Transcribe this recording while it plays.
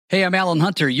Hey, I'm Alan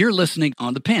Hunter. You're listening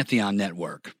on the Pantheon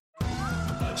Network.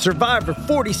 Survivor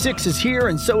 46 is here,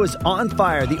 and so is On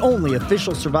Fire, the only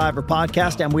official Survivor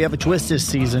podcast, and we have a twist this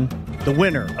season. The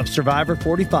winner of Survivor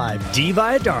 45, Dee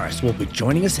Valladares, will be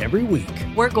joining us every week.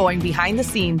 We're going behind the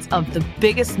scenes of the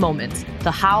biggest moments,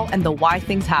 the how and the why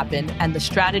things happen, and the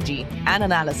strategy and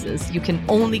analysis you can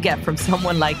only get from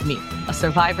someone like me, a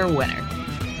Survivor winner.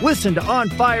 Listen to On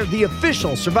Fire, the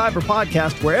official Survivor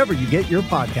podcast, wherever you get your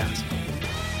podcast.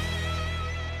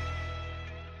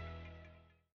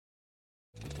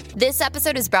 This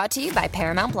episode is brought to you by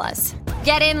Paramount Plus.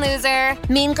 Get in, loser!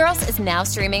 Mean Girls is now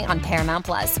streaming on Paramount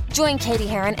Plus. Join Katie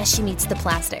Heron as she meets the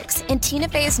plastics in Tina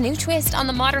Fey's new twist on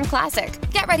the modern classic.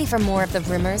 Get ready for more of the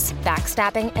rumors,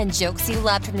 backstabbing, and jokes you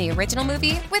loved from the original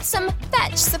movie with some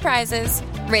fetch surprises.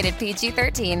 Rated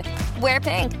PG-13. Wear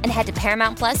pink and head to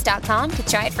ParamountPlus.com to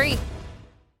try it free.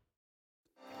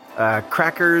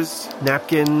 Crackers,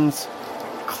 napkins,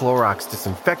 Clorox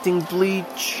disinfecting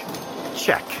bleach.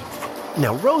 Check.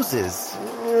 Now roses,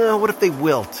 what if they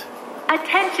wilt?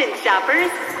 Attention shoppers,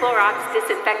 Clorox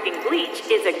Disinfecting Bleach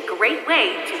is a great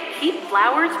way to keep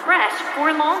flowers fresh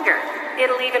for longer.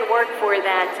 It'll even work for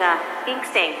that ink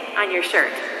stain on your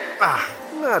shirt.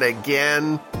 Not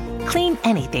again. Clean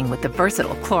anything with the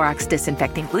versatile Clorox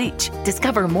Disinfecting Bleach.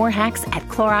 Discover more hacks at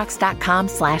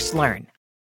Clorox.com/learn.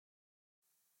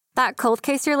 That cold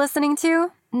case you're listening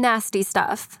to? Nasty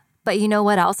stuff. But you know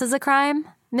what else is a crime?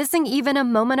 Missing even a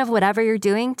moment of whatever you're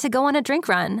doing to go on a drink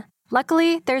run.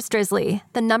 Luckily, there's Drizzly,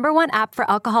 the #1 app for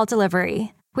alcohol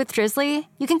delivery. With Drizzly,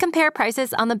 you can compare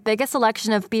prices on the biggest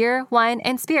selection of beer, wine,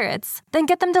 and spirits, then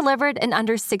get them delivered in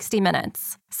under 60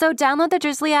 minutes. So download the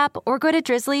Drizzly app or go to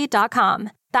drizzly.com.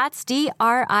 That's DRIZLY.com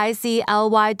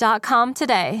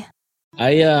today.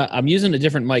 I'm using a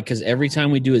different mic because every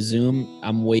time we do a Zoom,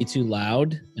 I'm way too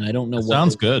loud, and I don't know what.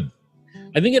 Sounds good.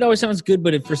 I think it always sounds good,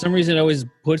 but for some reason it always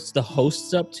puts the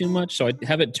hosts up too much, so I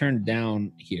have it turned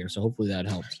down here. So hopefully that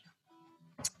helps.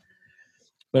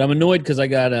 But I'm annoyed because I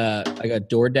got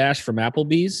DoorDash from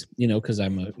Applebee's, because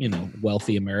I'm a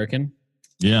wealthy American.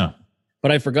 Yeah.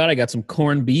 But I forgot I got some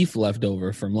corned beef left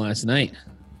over from last night.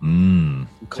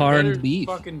 Corned beef.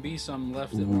 Fucking be some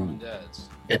left at Mom and Dad's.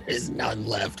 There is none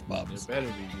left, Bubs. There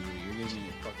better be. You're getting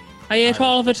your fucking. I ate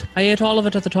all of it. I ate all of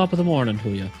it at the top of the morning to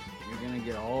you.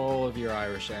 Get all of your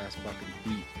Irish ass fucking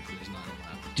beef if there's not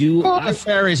enough. The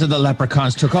fairies and the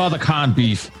leprechauns took all the corned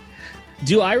beef.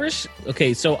 Do Irish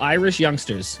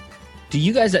youngsters,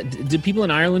 do people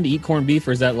in Ireland eat corned beef,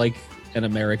 or is that like an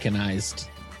Americanized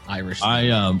Irish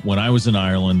thing? When I was in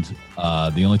Ireland,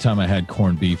 the only time I had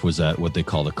corned beef was at what they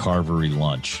call the carvery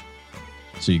lunch.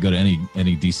 So you go to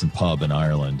any decent pub in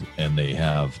Ireland and they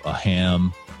have a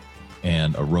ham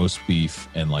and a roast beef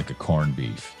and like a corned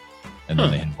beef. And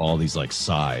then they have all these like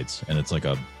sides, and it's like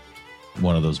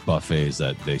one of those buffets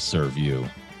that they serve you,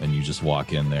 and you just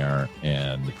walk in there,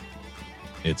 and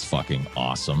it's fucking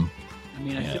awesome. I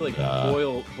mean, I feel like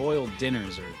boiled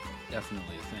dinners are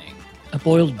definitely a thing. A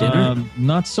boiled dinner?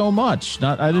 Not so much.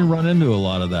 I didn't run into a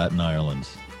lot of that in Ireland.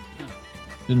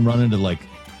 Didn't run into like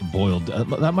boiled.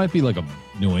 That might be like a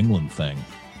New England thing.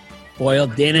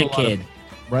 Boiled dinner, kid.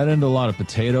 Right into a lot of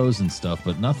potatoes and stuff,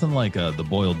 but nothing like the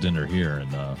boiled dinner here.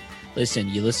 And listen,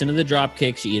 you listen to the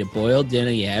Dropkicks, you eat a boiled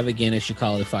dinner, you have a Guinness, you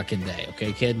call it a fucking day,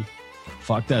 okay, kid?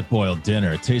 Fuck that boiled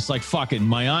dinner. It tastes like fucking,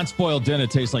 my aunt's boiled dinner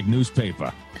tastes like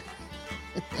newspaper.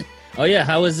 Oh yeah,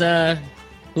 how was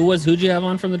who'd you have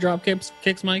on from the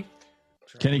Dropkicks, Mike?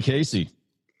 Kenny Casey.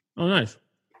 Oh, nice.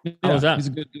 How was that? He's a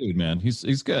good dude, man.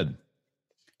 He's good.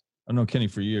 I've known Kenny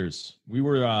for years. We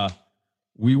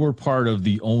were part of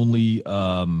the only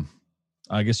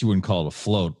I guess you wouldn't call it a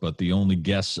float, but the only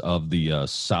guests of the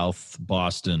South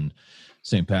Boston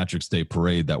St. Patrick's Day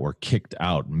parade that were kicked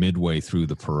out midway through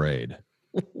the parade.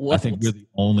 What? I think we're the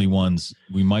only ones.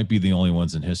 We might be the only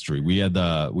ones in history. We had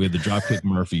the Dropkick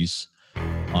Murphys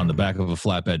on the back of a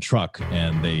flatbed truck,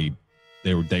 and they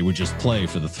would just play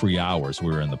for the 3 hours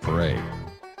we were in the parade.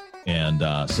 And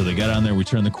so they got on there. We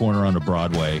turned the corner onto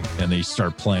Broadway, and they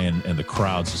start playing, and the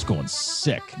crowd's just going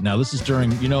sick. Now this is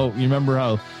during, you remember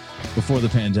how before the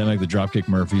pandemic, the Dropkick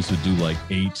Murphys would do like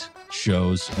 8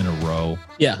 shows in a row.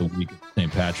 Yeah. The week of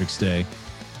St. Patrick's Day.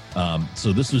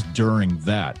 So this was during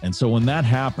that. And so when that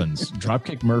happens,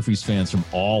 Dropkick Murphys fans from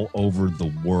all over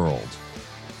the world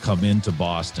come into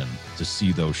Boston to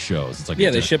see those shows. It's like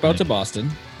they ship out to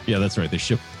Boston. Yeah, that's right. They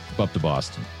ship up to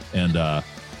Boston. And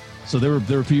so there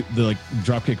were people, like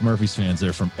Dropkick Murphys fans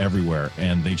there from everywhere,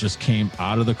 and they just came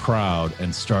out of the crowd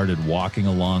and started walking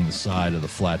along the side of the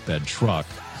flatbed truck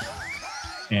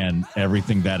and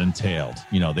everything that entailed.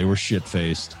 They were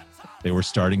shit-faced. They were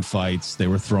starting fights. They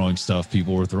were throwing stuff.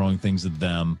 People were throwing things at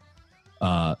them.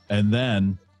 And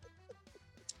then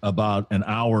about an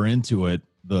hour into it,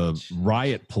 the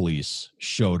riot police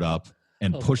showed up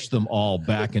and pushed them all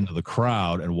back into the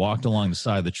crowd and walked along the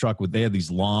side of the truck. They had these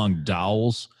long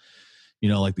dowels,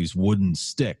 like these wooden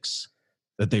sticks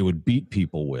that they would beat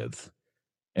people with.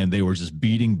 And they were just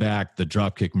beating back the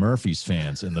Dropkick Murphys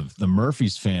fans. And the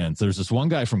Murphys fans, there's this one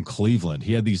guy from Cleveland.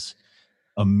 He had these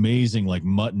amazing like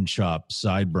mutton chop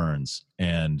sideburns.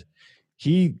 And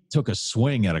he took a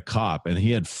swing at a cop and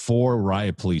he had 4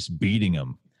 riot police beating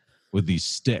him with these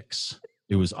sticks.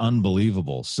 It was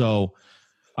unbelievable. So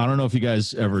I don't know if you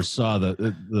guys ever saw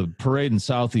the parade in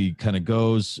Southie kind of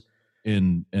goes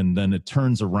in and then it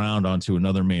turns around onto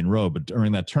another main road. But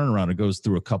during that turnaround, it goes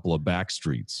through a couple of back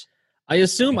streets. I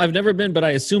assume, I've never been, but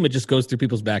I assume it just goes through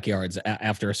people's backyards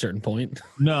after a certain point.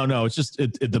 No, it's just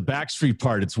the back street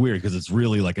part. It's weird because it's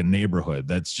really like a neighborhood.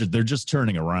 They're just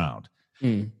turning around.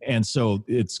 And so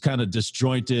it's kind of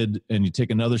disjointed, and you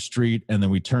take another street, and then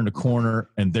we turned a corner,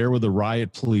 and there were the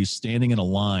riot police standing in a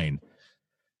line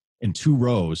in 2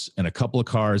 rows, and a couple of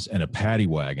cars and a paddy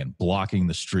wagon blocking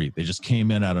the street. They just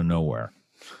came in out of nowhere.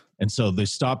 And so they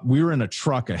stopped. We were in a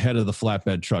truck ahead of the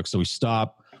flatbed truck, so we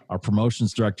stopped. Our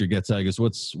promotions director gets out. He goes,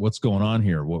 "What's going on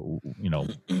here?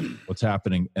 What's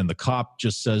happening?" And the cop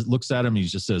just looks at him. He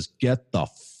just says, "Get the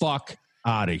fuck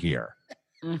out of here."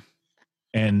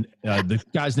 And the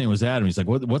guy's name was Adam. He's like,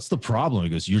 what's the problem? He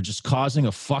goes, "You're just causing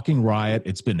a fucking riot.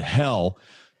 It's been hell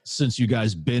since you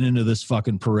guys been into this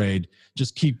fucking parade.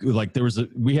 Just keep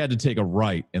we had to take a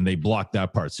right and they blocked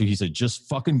that part." So he said, "Just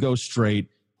fucking go straight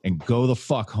and go the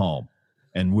fuck home."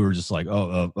 And we were just like,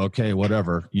 "Oh, okay,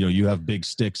 whatever. You have big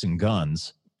sticks and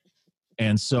guns."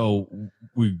 And so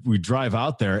we drive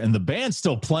out there and the band's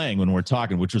still playing when we're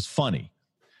talking, which was funny.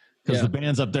 Because the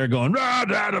band's up there going,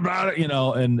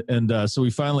 and so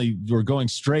we're going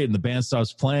straight and the band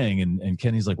stops playing and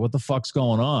Kenny's like, "What the fuck's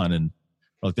going on?" And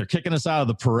like, they're kicking us out of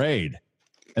the parade.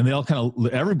 And they all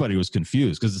everybody was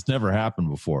confused because it's never happened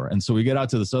before. And so we get out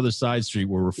to this other side street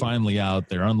where we're finally out.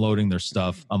 They're unloading their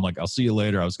stuff. I'm like, "I'll see you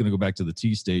later." I was going to go back to the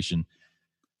T station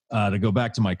to go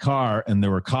back to my car. And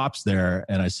there were cops there.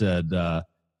 And I said,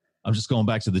 "I'm just going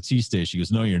back to the T station." He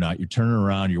goes, "No, you're not. You're turning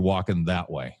around. You're walking that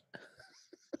way."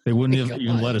 They wouldn't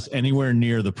even let us anywhere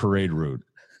near the parade route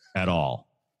at all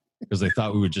because they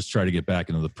thought we would just try to get back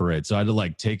into the parade. So I had to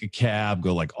take a cab,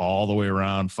 go all the way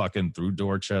around fucking through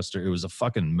Dorchester. It was a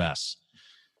fucking mess.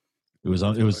 It was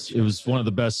one of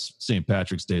the best St.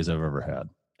 Patrick's Days I've ever had.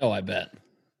 Oh, I bet.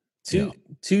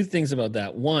 Two things about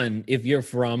that. One, if you're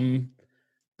from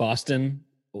Boston,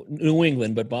 New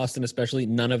England, but Boston especially,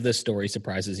 none of this story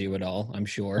surprises you at all, I'm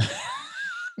sure.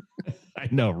 I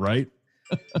know, right?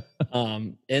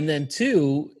 And then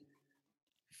 2,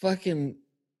 fucking,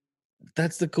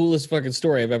 that's the coolest fucking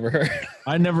story I've ever heard.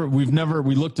 We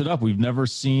looked it up. We've never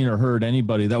seen or heard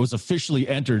anybody that was officially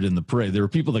entered in the parade. There were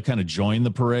people that kind of joined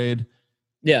the parade.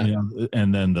 Yeah.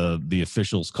 And then the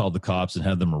officials called the cops and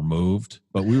had them removed.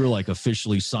 But we were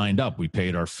officially signed up. We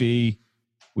paid our fee.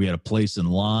 We had a place in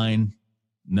line.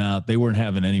 No, they weren't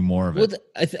having any more of it. Well,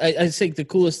 I think the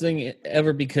coolest thing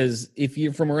ever, because if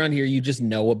you're from around here, you just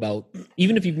know about,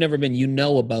 even if you've never been,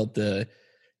 about the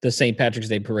St. Patrick's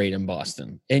Day parade in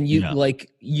Boston, and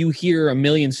you hear a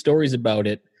million stories about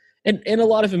it, and a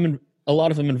lot of them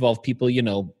involve people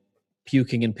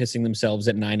puking and pissing themselves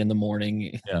at 9 a.m.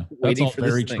 Yeah, that's all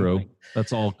very true.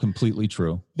 That's all completely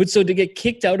true. But so to get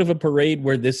kicked out of a parade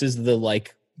where this is the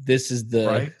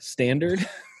right standard.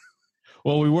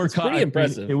 Well, we were caught. Pretty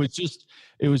impressive. It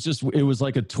was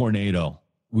like a tornado.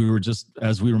 We were just,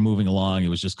 as we were moving along, it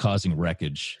was just causing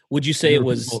wreckage. Would you say it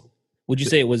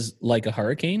was like a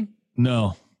hurricane?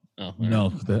 No. Oh,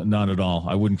 no, not at all.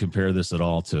 I wouldn't compare this at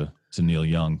all to Neil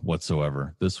Young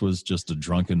whatsoever. This was just a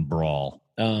drunken brawl.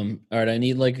 All right, I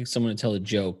need someone to tell a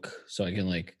joke so I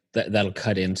can that'll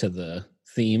cut into the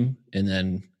theme, and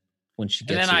then when she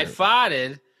gets and then I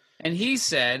farted, and he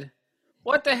said,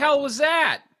 "What the hell was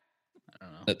that?" I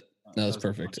don't know. That was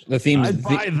perfect. The theme. I'd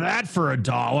buy that for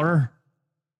 $1.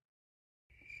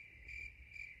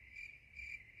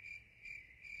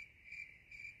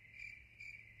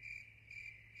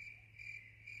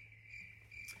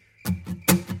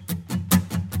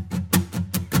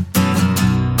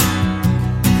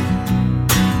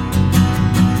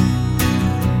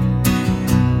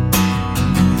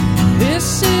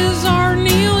 This is our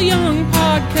Neil Young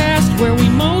podcast where we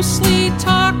mostly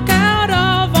talk out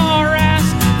of our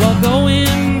ass while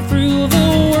going through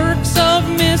the works of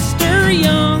Mr.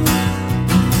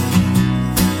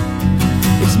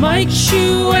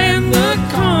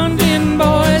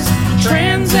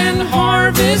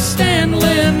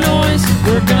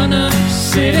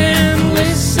 sit and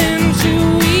listen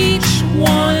to each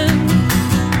one.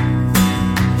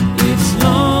 It's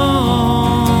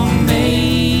Long May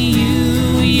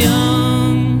You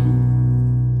Young.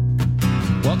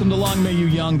 Welcome to Long May You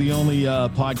Young, the only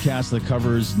podcast that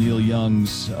covers Neil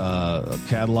Young's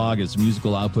catalog, his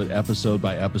musical output, episode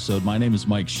by episode. My name is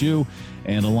Mike Shue,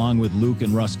 and along with Luke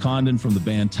and Russ Condon from the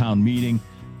band Town Meeting,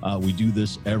 we do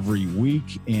this every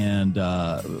week, and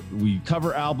we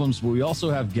cover albums, but we also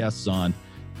have guests on.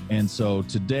 And so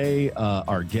today,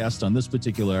 our guest on this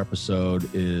particular episode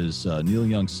is Neil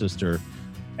Young's sister,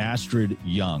 Astrid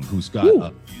Young, who's got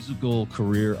a musical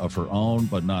career of her own,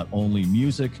 but not only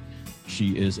music.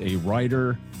 She is a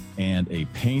writer and a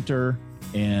painter.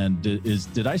 And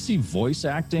did I see voice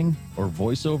acting or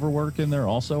voiceover work in there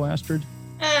also, Astrid?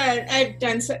 I've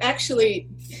done so. Actually,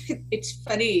 it's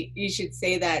funny you should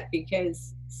say that,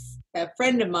 because a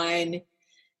friend of mine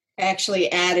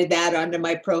actually added that onto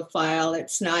my profile.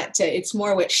 It's not, it's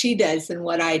more what she does than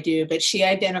what I do, but she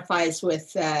identifies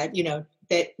with, that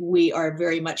we are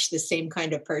very much the same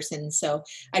kind of person. So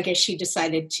I guess she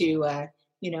decided to,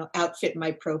 outfit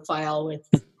my profile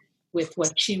with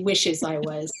what she wishes I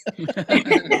was.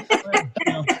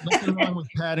 Nothing wrong with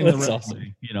padding the resume.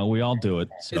 Awesome. We all do it.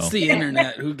 So. It's the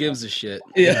internet. Who gives a shit?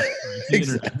 Yeah,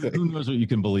 exactly. Who knows what you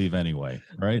can believe anyway,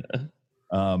 right?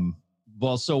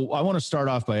 Well, so I want to start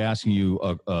off by asking you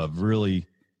a really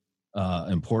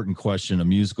important question, a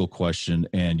musical question.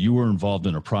 And you were involved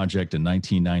in a project in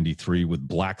 1993 with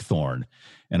Blackthorn.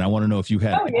 And I want to know if you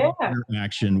had any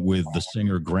interaction with the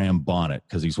singer Graham Bonnet,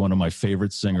 because he's one of my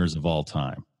favorite singers of all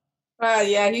time.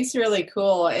 Yeah, he's really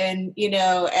cool. And,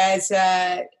 as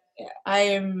I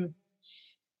am,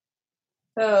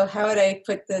 how would I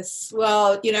put this?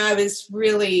 Well, I was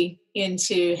really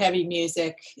into heavy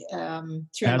music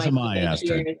through As am my I, teenage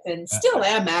years, and still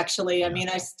am, actually. I mean,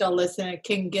 I still listen to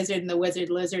King Gizzard and the Wizard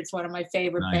Lizard's one of my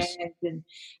favorite bands, and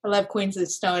I love Queens of the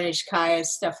Stone Age, Kaya,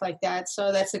 stuff like that.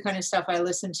 So that's the kind of stuff I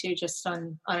listen to just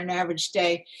on an average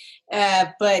day.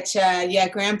 But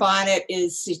Graham Bonnet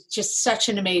is just such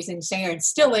an amazing singer, and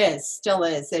still is.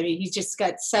 I mean, he's just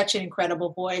got such an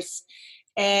incredible voice.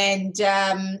 And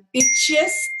it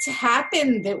just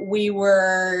happened that we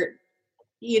were,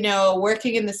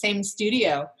 working in the same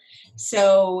studio.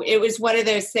 So it was one of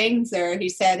those things there. He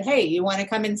said, "Hey, you want to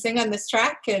come and sing on this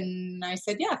track?" And I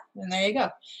said, "Yeah." And there you go.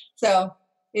 So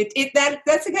that's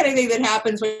the kind of thing that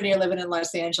happens when you're living in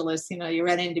Los Angeles. You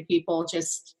run into people,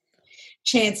 just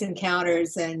chance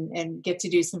encounters, and get to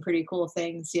do some pretty cool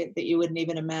things that you wouldn't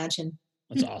even imagine.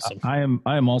 That's awesome. I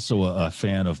am also a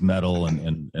fan of metal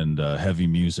and heavy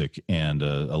music, and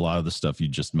a lot of the stuff you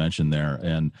just mentioned there.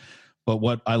 But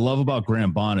what I love about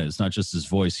Graham Bonnet is not just his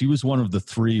voice. He was one of the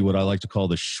three, what I like to call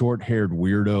the short-haired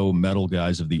weirdo metal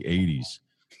guys of the 80s.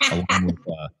 Along with,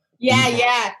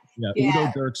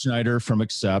 Udo Dirkschneider from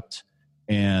Accept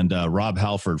and Rob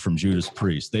Halford from Judas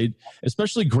Priest.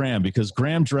 Especially Graham, because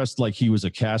Graham dressed like he was a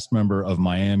cast member of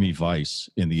Miami Vice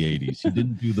in the 80s. He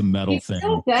didn't do the metal thing. He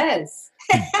still does.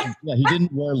 He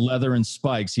didn't wear leather and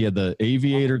spikes. He had the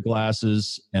aviator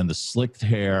glasses and the slicked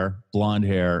hair, blonde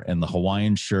hair, and the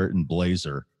Hawaiian shirt and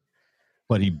blazer.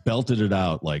 But he belted it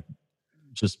out like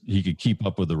just he could keep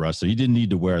up with the rest. So he didn't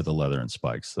need to wear the leather and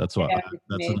spikes. That's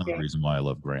another reason why I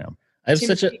love Graham. I have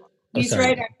such a... He's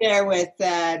right up there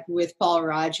with Paul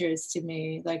Rogers to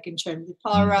me, like in terms of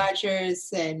Paul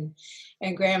Rogers and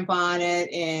Graham Bonnet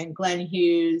and Glenn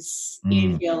Hughes,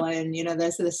 Ian Gillan.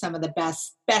 Those are some of the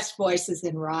best voices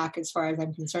in rock as far as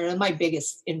I'm concerned. And my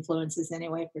biggest influences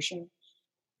anyway, for sure.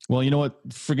 Well, you know what?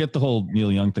 Forget the whole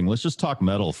Neil Young thing. Let's just talk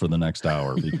metal for the next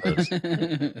hour. Because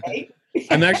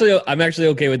I'm actually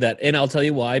okay with that. And I'll tell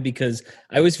you why, because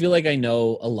I always feel like I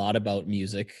know a lot about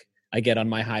music. I get on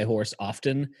my high horse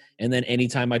often, and then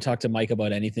anytime I talk to Mike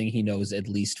about anything, he knows at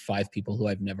least 5 people who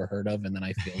I've never heard of, and then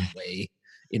I feel way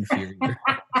inferior.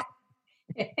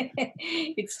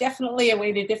 It's definitely a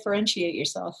way to differentiate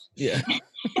yourself. Yeah.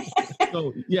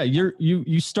 So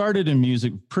you started in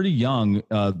music pretty young.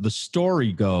 The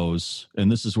story goes, and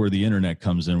this is where the internet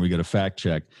comes in, we get a fact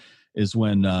check, is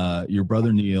when your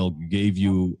brother Neil gave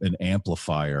you an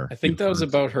amplifier. I think that was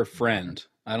about her friend.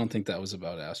 I don't think that was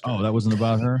about Astrid. Oh, that wasn't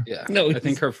about her? Yeah. No, I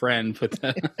think her friend put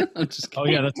that. I'm just kidding.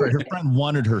 Oh, yeah, that's right. Her friend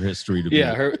wanted her history to be.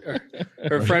 Yeah,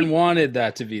 her friend wanted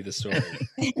that to be the story.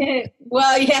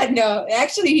 Well, yeah, no.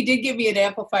 Actually, he did give me an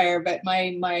amplifier, but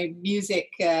my music,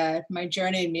 my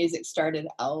journey in music started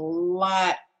a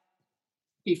lot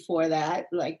before that.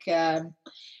 Like, I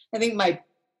think my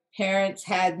parents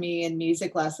had me in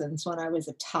music lessons when I was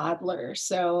a toddler.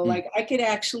 So like I could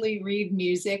actually read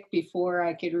music before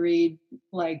I could read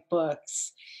like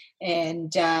books.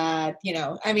 And, I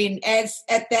mean, as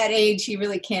at that age, you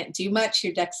really can't do much.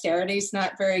 Your dexterity is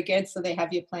not very good. So they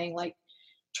have you playing like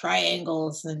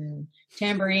triangles and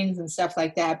tambourines and stuff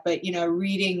like that. But,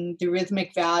 reading the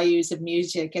rhythmic values of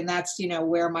music, and that's,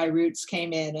 where my roots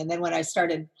came in. And then when I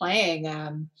started playing,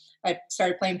 I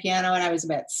started playing piano when I was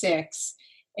about 6.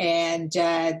 And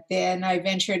then I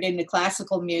ventured into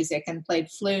classical music and played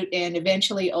flute and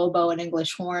eventually oboe and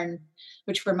English horn,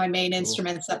 which were my main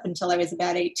instruments up until I was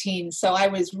about 18. So I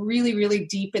was really, really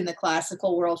deep in the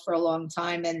classical world for a long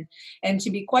time. And to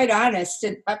be quite honest,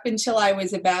 up until I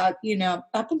was about,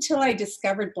 up until I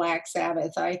discovered Black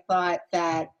Sabbath, I thought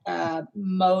that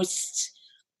most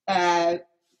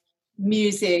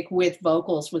music with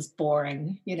vocals was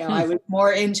boring. I was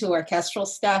more into orchestral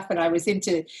stuff, and I was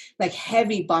into like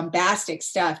heavy bombastic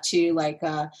stuff too, like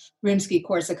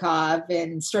Rimsky-Korsakov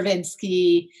and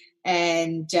Stravinsky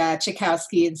and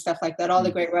Tchaikovsky and stuff like that, all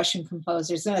the great Russian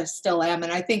composers, and I still am.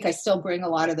 And I think I still bring a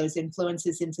lot of those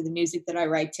influences into the music that I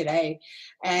write today.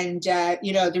 And,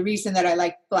 the reason that I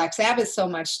like Black Sabbath so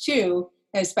much too,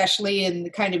 especially in the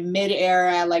kind of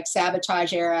mid-era, like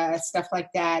Sabotage era, stuff like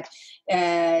that,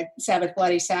 Sabbath,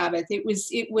 Bloody Sabbath,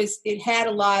 it had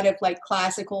a lot of like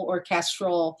classical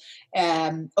orchestral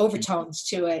overtones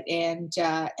to it. And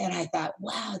I thought,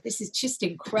 wow, this is just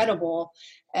incredible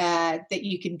that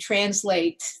you can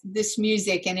translate this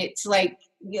music. And it's like,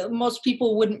 most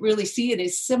people wouldn't really see it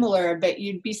as similar, but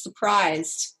you'd be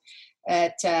surprised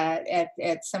at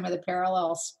some of the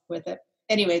parallels with it.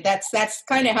 Anyway, that's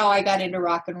kind of how I got into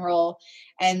rock and roll.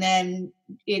 And then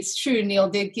it's true, Neil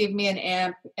did give me an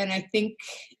amp, and I think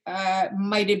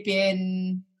might have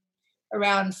been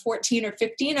around 14 or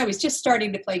 15. I was just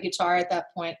starting to play guitar at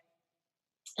that point.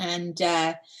 And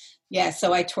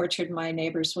so I tortured my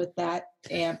neighbors with that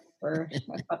amp for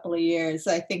a couple of years.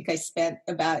 I think I spent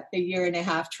about a year and a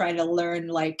half trying to learn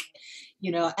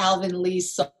Alvin Lee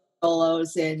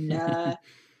solos and oh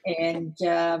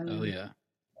yeah.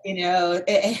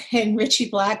 And Ritchie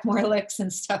Blackmore licks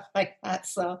and stuff like that.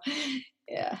 So,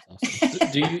 yeah.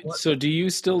 Do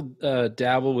you still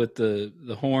dabble with the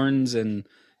horns and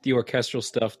the orchestral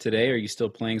stuff today? Are you still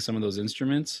playing some of those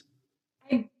instruments?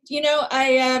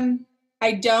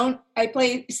 I don't.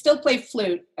 I still play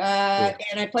flute,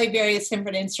 and I play various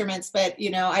different instruments. But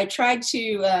I tried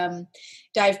to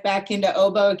dive back into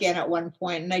oboe again at one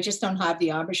point, and I just don't have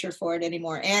the embouchure for it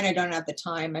anymore, and I don't have the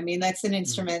time. I mean, that's an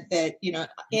instrument that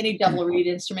any double reed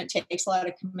instrument takes a lot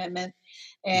of commitment,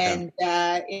 and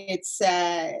it's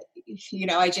I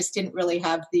just didn't really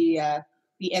have the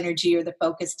energy or the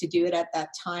focus to do it at that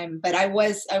time. But I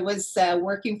was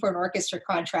working for an orchestra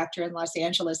contractor in Los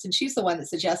Angeles, and she's the one that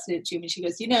suggested it to me. She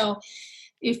goes,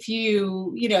 if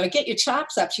you get your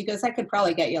chops up, she goes, I could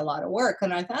probably get you a lot of work.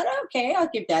 And I thought, okay, I'll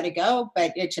give that a go.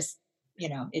 But it just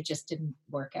didn't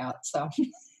work out. So,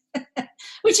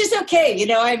 which is okay.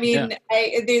 I mean,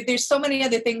 there's so many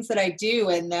other things that I do.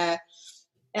 And,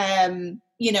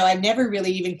 I never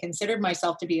really even considered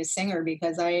myself to be a singer,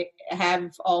 because I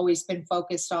have always been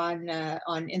focused on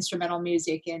instrumental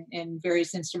music and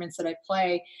various instruments that I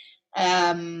play.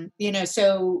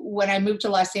 So when I moved to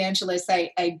Los Angeles,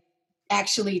 I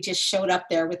actually just showed up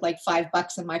there with like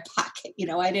 $5 in my pocket.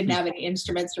 I didn't have any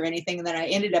instruments or anything. And then I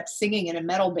ended up singing in a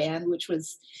metal band, which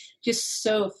was just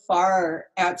so far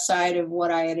outside of what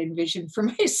I had envisioned for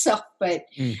myself. But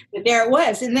there it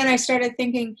was. And then I started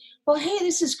thinking, well, hey,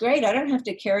 this is great. I don't have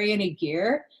to carry any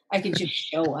gear. I can just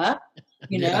show up.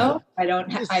 I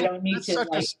don't need to. Such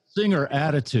a singer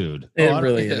attitude. It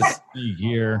really is.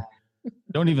 Gear.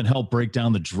 Don't even help break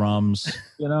down the drums.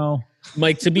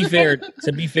 Mike, to be fair, I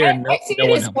see it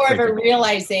as more of a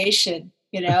realization,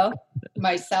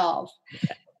 myself.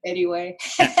 Anyway.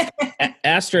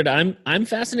 Astrid, I'm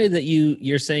fascinated that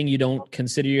you're saying you don't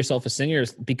consider yourself a singer,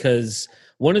 because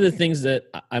one of the things that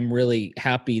I'm really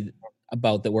happy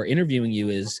about that we're interviewing you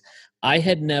is I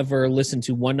had never listened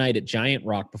to One Night at Giant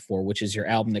Rock before, which is your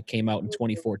album that came out in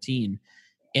 2014.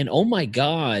 And oh my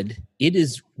God, it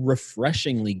is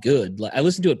refreshingly good. I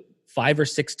listened to it 5 or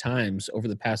 6 times over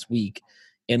the past week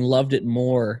and loved it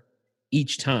more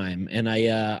each time. And I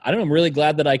don't know, I'm really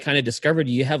glad that I kind of discovered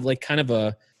you have like kind of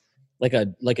a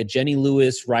Jenny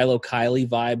Lewis, Rilo Kiley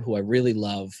vibe, who I really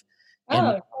love.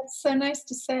 And, that's so nice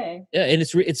to say. Yeah, and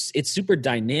it's super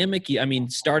dynamic. I mean,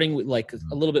 starting with like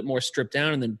a little bit more stripped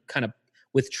down, and then kind of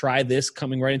with Try This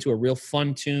coming right into a real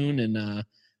fun tune. And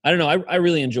I don't know, I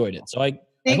really enjoyed it. So I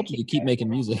hope you keep making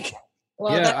music.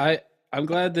 Well, yeah, I'm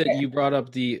glad that you brought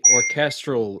up the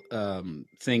orchestral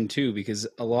thing too, because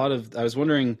I was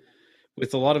wondering,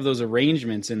 with a lot of those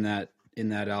arrangements in that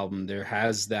album, there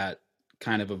has that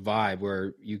kind of a vibe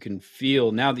where you can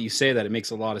feel, now that you say that, it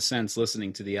makes a lot of sense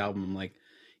listening to the album. I'm like,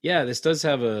 yeah, this does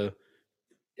have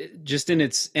just in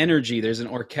its energy, there's an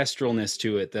orchestralness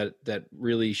to it that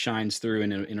really shines through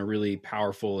in a really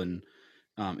powerful and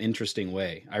interesting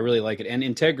way. I really like it. And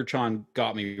Integratron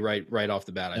got me right off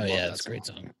the bat. I love that's a great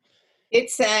song.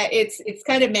 It's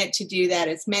kind of meant to do that.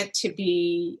 It's meant to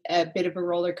be a bit of a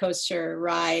roller coaster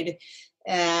ride.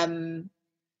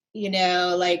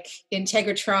 Like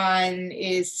Integratron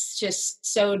is just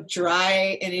so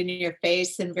dry and in your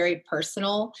face and very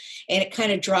personal, and it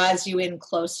kind of draws you in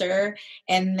closer.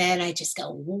 And then I just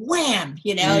go wham,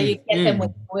 you get them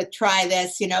with Try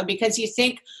This, because you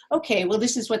think, okay, well,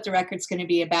 this is what the record's going to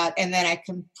be about. And then I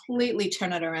completely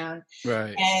turn it around.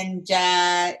 Right. And,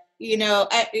 to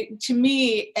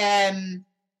me,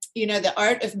 the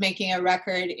art of making a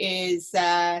record is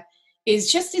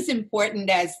just as important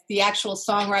as the actual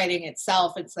songwriting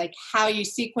itself. It's like how you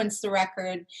sequence the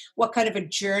record, what kind of a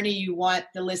journey you want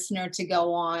the listener to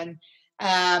go on,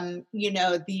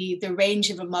 the range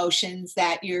of emotions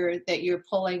that you're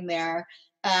pulling there.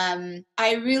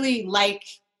 I really like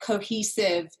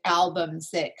cohesive albums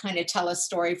that kind of tell a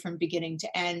story from beginning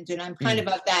to end. And I'm kind of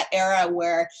that era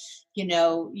where,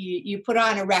 you put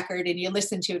on a record and you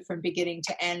listen to it from beginning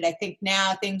to end. I think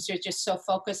now things are just so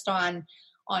focused on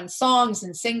songs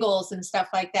and singles and stuff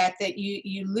like that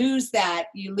you lose that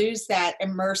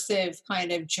immersive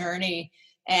kind of journey.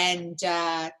 And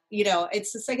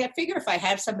it's just like, I figure if I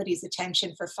have somebody's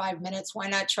attention for 5 minutes, why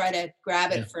not try to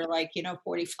grab it for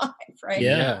 45,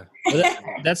 right? Well,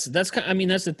 that's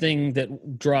the thing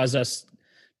that draws us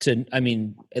to, at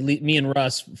least me and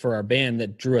Russ, for our band,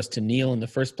 that drew us to Neil in the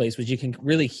first place, was you can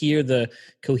really hear the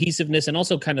cohesiveness, and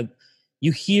also kind of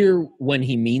you hear when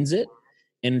he means it.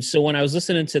 And so when I was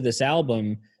listening to this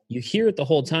album, you hear it the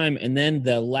whole time. And then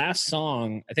the last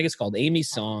song, I think it's called Amy's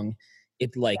Song,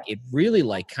 it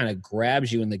really kind of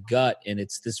grabs you in the gut. And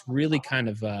it's this really kind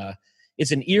of,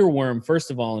 it's an earworm,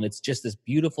 first of all. And it's just this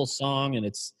beautiful song. And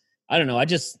it's, I don't know. I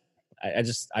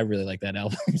really like that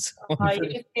album. So.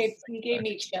 You gave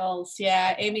me chills.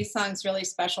 Yeah. Amy's Song's really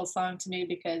special song to me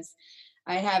because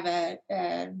I have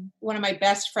one of my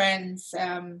best friends,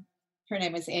 her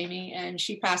name was Amy, and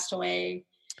she passed away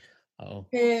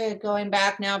going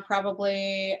back now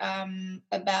probably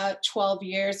about 12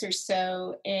 years or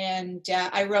so. And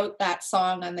I wrote that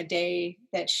song on the day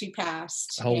that she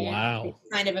passed. Oh, wow. It's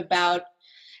kind of about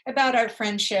our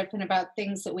friendship and about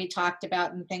things that we talked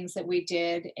about and things that we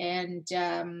did. And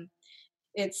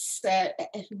it's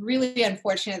really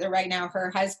unfortunate that right now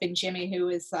her husband, Jimmy, who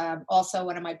is also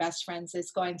one of my best friends,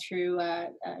 is going through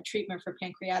treatment for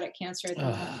pancreatic cancer at the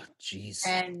moment. Jeez.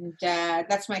 And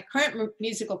that's my current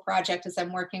musical project, is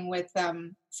I'm working with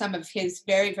some of his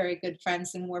very, very good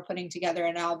friends, and we're putting together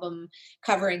an album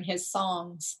covering his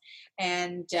songs.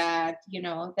 And, that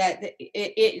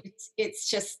it's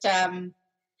just,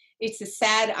 it's a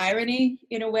sad irony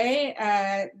in a way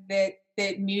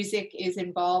that music is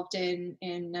involved in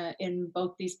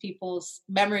both these people's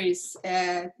memories,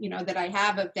 that I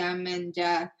have of them. And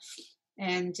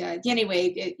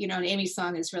anyway, Amy's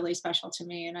Song is really special to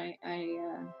me. And I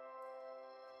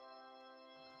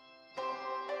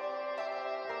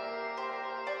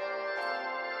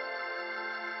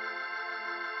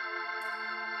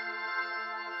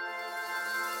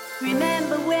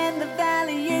remember when the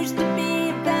valley used to be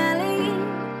a valley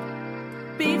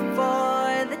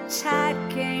before the tide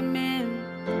came in.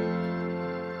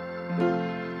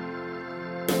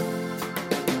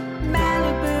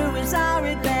 Malibu is our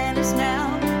Atlantis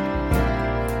now,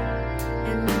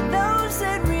 and those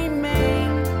that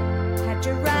remain had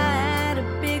to ride a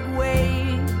big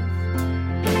wave.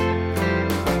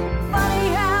 Funny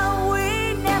how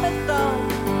we never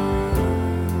thought of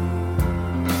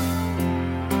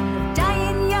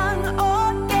dying young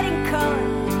or getting caught.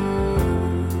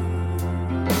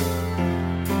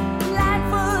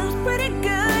 Life was pretty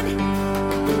good,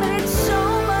 but it's so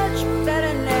much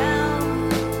better now.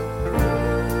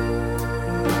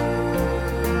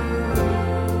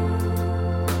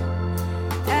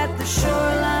 At the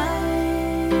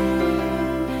shoreline,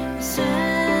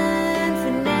 San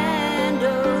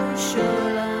Fernando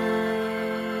shoreline.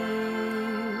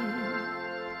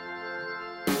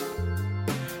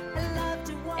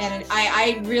 And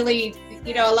I really,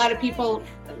 a lot of people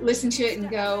listen to it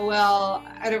and go, well,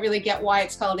 I don't really get why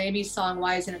it's called Amy's Song.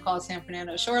 Why isn't it called San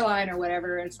Fernando Shoreline or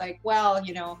whatever? It's like, well,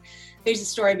 there's a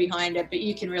story behind it, but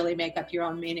you can really make up your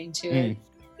own meaning to it.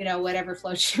 Whatever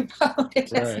floats your boat, it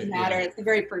doesn't matter. It's a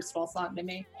very personal song to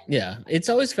me. Yeah, it's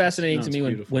always fascinating to it's me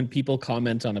beautiful. when people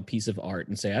comment on a piece of art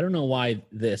and say, I don't know why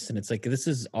this, and it's like, this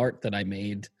is art that I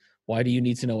made. Why do you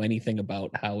need to know anything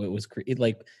about how it was created?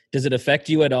 Like, does it affect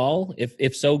you at all?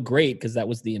 If so, great, because that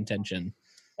was the intention.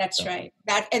 That's right.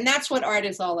 That's what art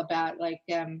is all about. Like,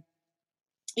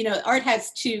 art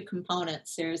has two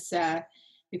components. There's the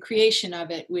creation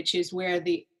of it, which is where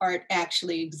the art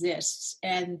actually exists.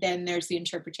 And then there's the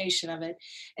interpretation of it.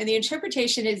 And the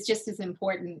interpretation is just as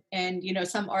important. And,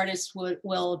 some artists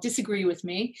will disagree with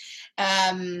me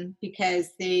because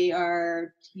they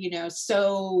are,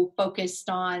 so focused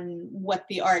on what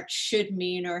the art should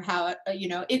mean or how,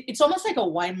 it's almost like a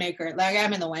winemaker. Like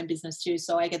I'm in the wine business too,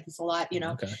 so I get this a lot,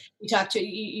 Okay.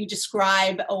 You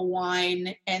describe a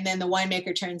wine and then the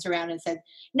winemaker turns around and said,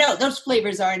 no, those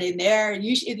flavors aren't in there.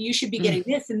 You should be getting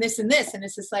this and this and this. And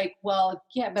it's just like, well,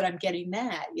 yeah, but I'm getting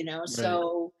that,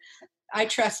 so I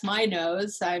trust my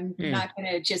nose. I'm not going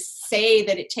to just say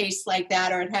that it tastes like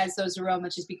that or it has those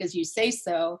aromas just because you say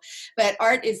so. But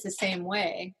art is the same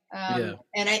way. And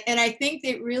I think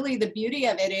that really the beauty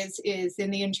of it is in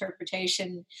the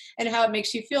interpretation and how it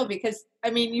makes you feel. Because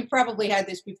you probably had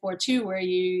this before too, where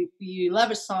you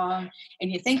love a song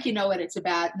and you think you know what it's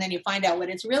about, and then you find out what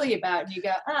it's really about, and you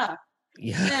go,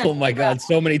 yeah. Oh my God,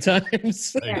 so many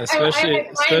times. Yeah.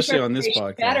 Especially on this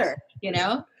podcast. Better,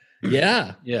 Yeah.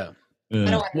 Yeah. I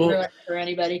don't want to ruin it for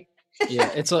anybody. Yeah,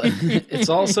 it's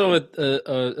also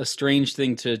a strange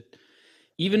thing to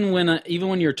even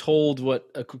when you're told what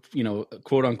a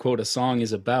quote unquote a song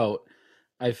is about.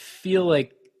 I feel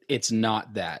like it's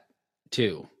not that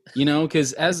too,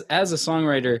 because as a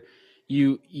songwriter,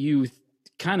 you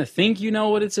kind of think you know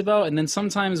what it's about, and then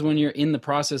sometimes when you're in the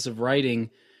process of writing,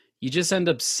 you just end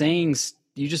up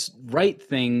you just write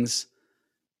things,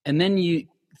 and then you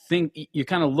think you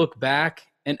kind of look back.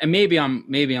 And maybe I'm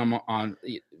on.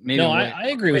 I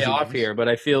agree with you off here, but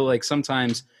I feel like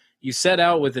sometimes you set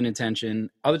out with an intention,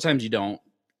 other times you don't.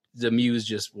 The muse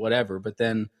just whatever, but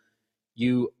then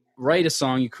you write a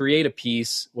song, you create a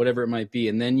piece, whatever it might be,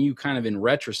 and then you kind of in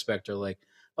retrospect are like,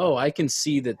 oh, I can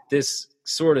see that this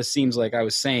sort of seems like I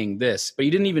was saying this, but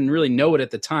you didn't even really know it at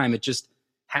the time. It just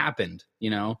happened,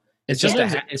 It's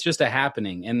just a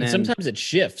happening, and then sometimes it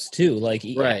shifts too. Like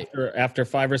after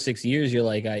 5 or 6 years, you're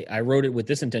like, I wrote it with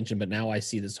this intention, but now I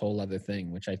see this whole other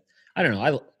thing, which I don't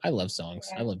know. I love songs.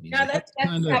 I love music. No, that's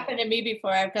happened to me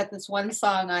before. I've got this one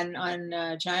song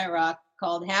on Giant Rock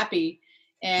called "Happy,"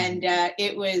 and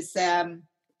it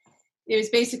was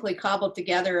basically cobbled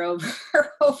together over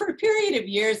a period of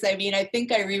years. I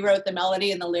think I rewrote the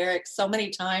melody and the lyrics so many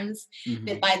times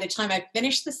that by the time I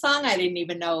finished the song, I didn't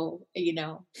even know, it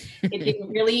didn't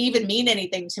really even mean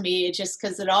anything to me. It just,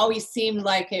 because it always seemed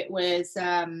like it was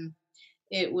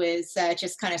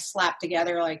just kind of slapped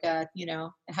together like a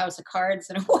house of cards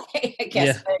in a way, I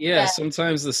guess. Yeah.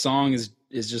 Sometimes the song is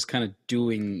just kind of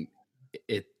doing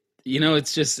it.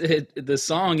 It's just the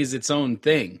song is its own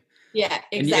thing. Yeah,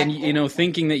 exactly. And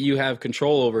thinking that you have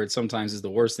control over it sometimes is the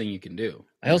worst thing you can do.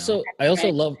 I also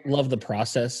love the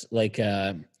process. Like,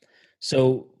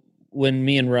 so when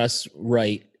me and Russ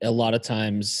write, a lot of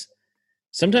times,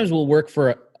 sometimes we'll work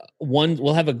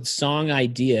we'll have a song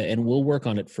idea and we'll work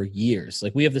on it for years.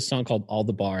 Like we have this song called All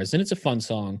the Bars, and it's a fun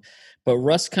song, but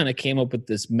Russ kind of came up with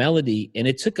this melody and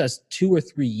it took us 2 or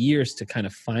 3 years to kind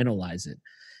of finalize it.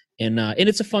 And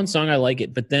it's a fun song. I like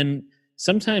it. But then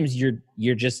sometimes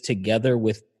you're just together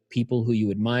with people who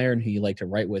you admire and who you like to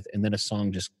write with, and then a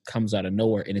song just comes out of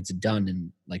nowhere and it's done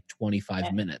in like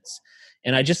 25 minutes.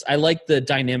 And I like the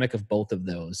dynamic of both of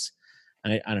those.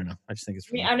 And I don't know. I just think it's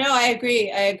fun. Yeah, no, I agree.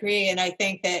 And I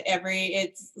think that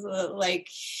it's like,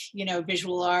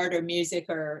 visual art or music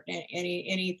or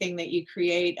anything that you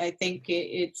create. I think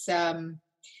it's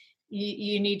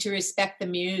you need to respect the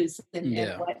muse and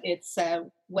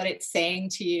what it's saying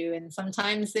to you. And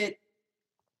sometimes it,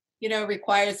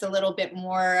 requires a little bit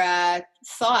more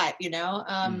thought,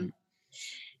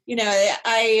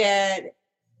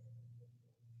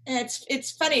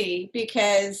 it's funny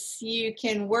because you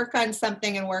can work on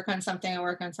something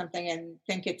and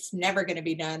think it's never going to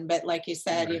be done. But like you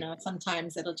said,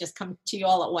 sometimes it'll just come to you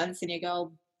all at once and you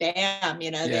go, bam,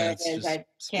 there it is. I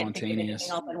can't think of anything else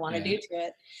I want to do to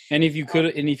it. And if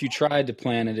you tried to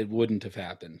plan it, it wouldn't have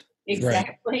happened.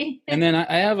 Exactly. Right. And then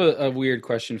I have a weird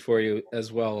question for you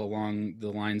as well, along the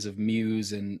lines of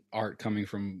muse and art coming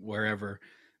from wherever.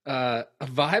 A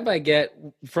vibe I get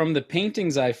from the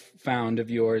paintings I found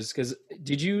of yours, because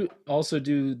did you also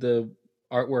do the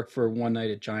artwork for One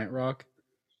Night at Giant Rock?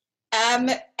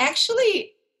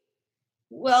 Actually,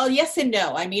 well, yes and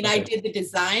no. I did the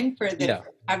design for the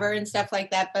cover and stuff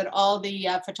like that, but all the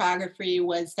photography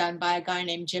was done by a guy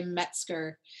named Jim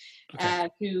Metzger,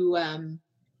 who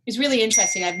is really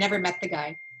interesting. I've never met the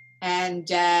guy. And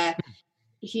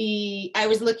I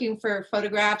was looking for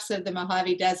photographs of the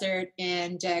Mojave Desert,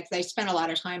 and because I spent a lot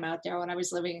of time out there when I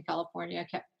was living in California. I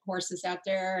kept horses out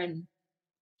there,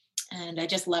 and I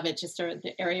just love it, just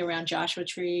the area around Joshua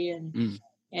Tree and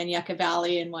Yucca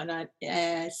Valley and whatnot.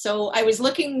 So I was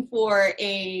looking for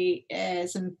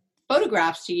some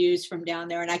photographs to use from down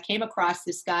there, and I came across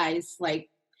this guy's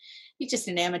he's just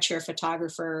an amateur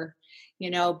photographer,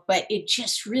 but it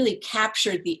just really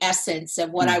captured the essence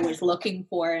of what I was looking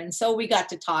for. And so we got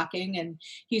to talking, and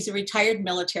he's a retired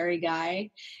military guy,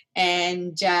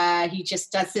 and he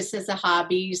just does this as a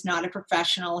hobby. He's not a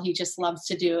professional. He just loves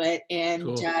to do it,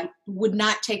 and would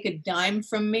not take a dime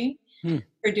from me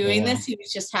for doing this. He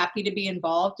was just happy to be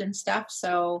involved and stuff.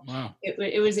 So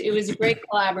it was a great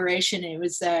collaboration. It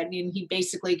was, he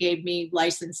basically gave me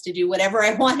license to do whatever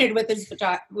I wanted with his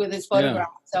photograph.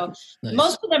 So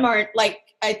most of them are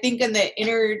I think in the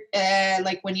inner,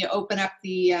 when you open up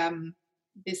the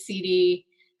CD,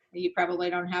 you probably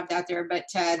don't have that there, but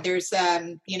there's,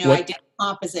 I did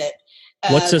composite.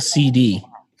 What's a CD?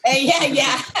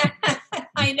 Yeah.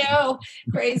 I know.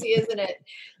 Crazy, isn't it?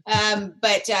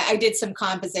 But I did some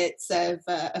composites of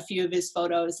a few of his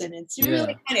photos, and it's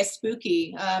really kind of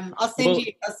spooky. I'll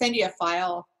send you a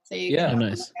file so you can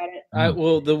look at it.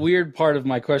 Well, the weird part of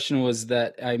my question was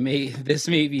that this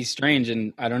may be strange,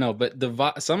 and I don't know,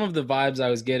 but some of the vibes I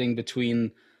was getting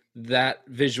between that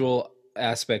visual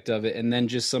aspect of it and then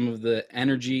just some of the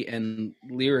energy and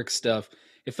lyric stuff,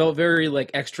 it felt very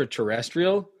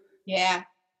extraterrestrial. Yeah.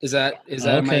 Is that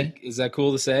okay? Is that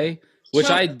cool to say? Which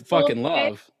I fucking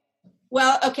love.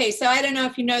 Well, okay, so I don't know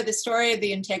if you know the story of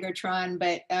the Integratron,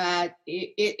 but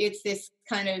it's this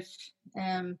kind of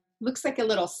looks like a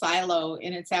little silo,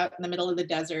 and it's out in the middle of the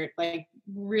desert,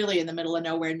 really in the middle of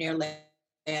nowhere near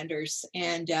Landers.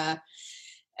 And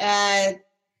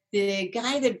the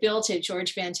guy that built it,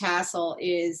 George Van Tassel,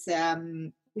 is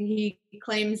he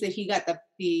claims that he got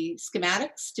the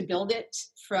schematics to build it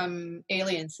from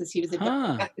aliens, as he was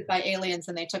abducted by aliens,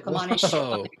 and they took him on his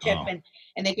ship,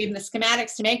 and they gave him the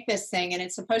schematics to make this thing, and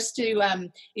it's supposed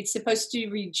to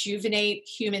rejuvenate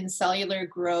human cellular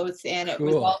growth, and it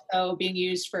was also being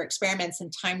used for experiments in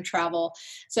time travel.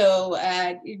 So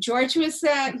George was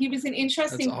he was an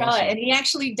interesting fella, and he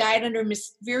actually died under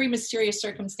very mysterious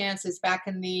circumstances back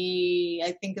in the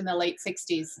late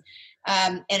 60s.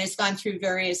 And it's gone through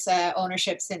various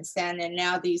ownership since then, and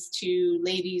now these two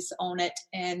ladies own it,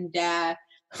 and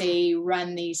they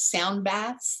run these sound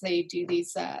baths. They do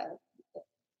these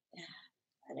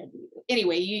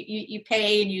anyway, you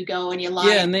pay and you go and you lie.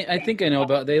 Yeah, and I think I know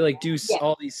about, they do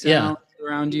all these sounds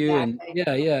around you,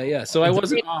 exactly. And yeah. So I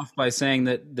wasn't off by saying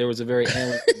that there was a very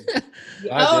alien.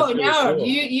 Oh no, cool.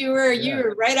 you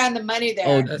were right on the money there.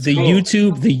 Oh, the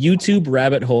YouTube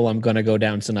rabbit hole I'm gonna go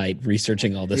down tonight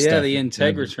researching all this stuff. Yeah, the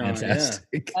Integratron.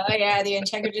 Fantastic. Oh yeah, the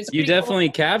Integratron. You definitely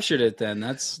captured it then.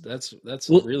 That's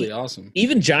really awesome.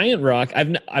 Even Giant Rock,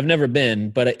 I've never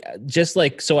been, but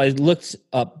so I looked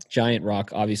up Giant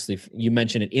Rock. Obviously, you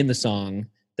mentioned it in the song,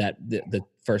 that the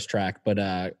first track, but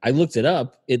I looked it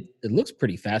up. It looks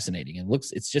pretty fascinating.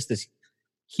 It's just this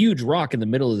huge rock in the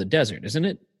middle of the desert, isn't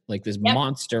it? Like this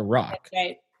monster rock. That's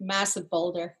right. Massive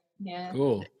boulder. Yeah.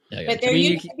 Cool. Yeah. But there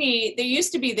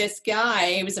used to be this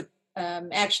guy. He was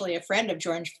actually a friend of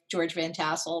George Van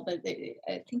Tassel, but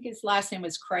I think his last name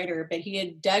was Kreider. But he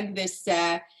had dug this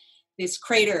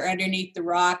crater underneath the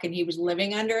rock, and he was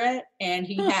living under it. And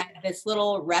he had this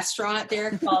little restaurant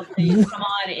there called the Come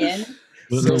On In.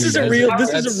 This is a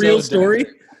real story.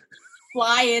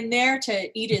 Fly in there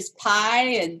to eat his pie,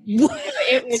 and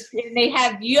and they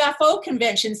have UFO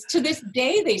conventions. To this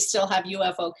day, they still have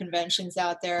UFO conventions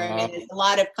out there. I mean, there's a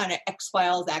lot of kind of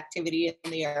X-Files activity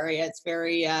in the area. It's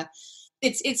very,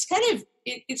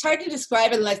 it's hard to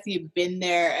describe unless you've been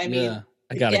there. I mean,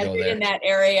 I gotta go there. In that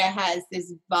area has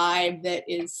this vibe that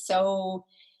is so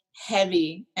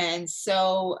heavy and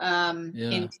so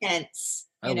intense.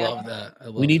 I love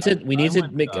that. We need to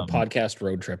make a podcast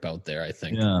road trip out there, I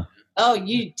think. Yeah. Oh,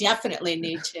 you definitely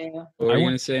need to. What were you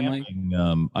going to say, Mike?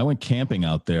 I went camping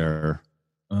out there.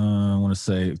 I want to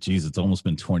say, geez, it's almost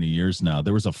been 20 years now.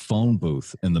 There was a phone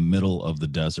booth in the middle of the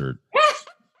desert.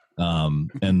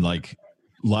 And a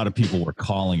lot of people were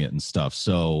calling it and stuff.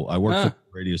 So I worked for the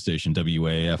radio station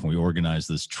WAF, and we organized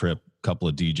this trip. A couple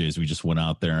of DJs, we just went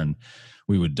out there and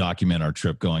we would document our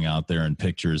trip going out there in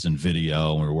pictures and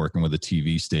video. And we were working with a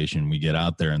TV station. We get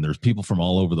out there and there's people from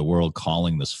all over the world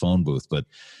calling this phone booth. But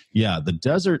yeah, the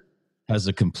desert has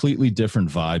a completely different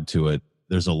vibe to it.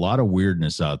 There's a lot of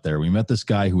weirdness out there. We met this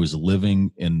guy who was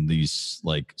living in these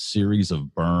series of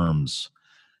berms.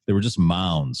 They were just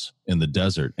mounds in the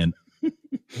desert and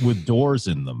with doors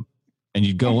in them. and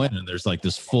you go in and there's like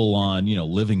this full on,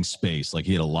 living space. Like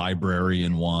he had a library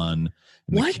in one.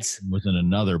 And what? The kitchen was in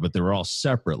another, but they were all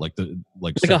separate. Like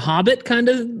a Hobbit kind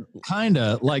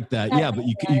of like that. Yeah. But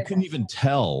you couldn't even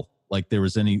tell like there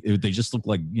was any, they just looked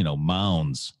like,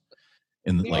 mounds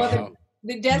in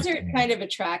the desert kind of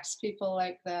attracts people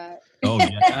like that. Oh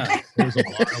yeah, there was a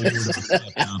lot of weird stuff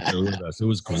out there with us. It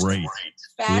was great,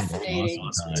 fascinating.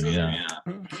 Awesome time, yeah.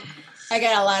 I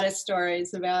got a lot of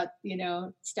stories about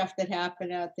stuff that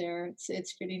happened out there.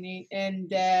 It's pretty neat,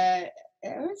 and I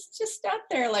was just out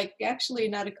there like actually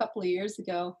not a couple of years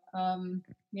ago.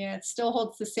 It still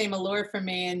holds the same allure for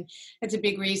me, and it's a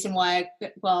big reason why.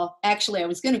 I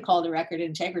was going to call the record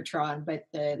Integratron, but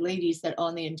the ladies that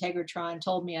own the Integratron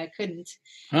told me I couldn't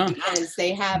because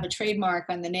they have a trademark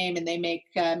on the name and they make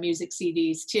music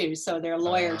CDs too. So their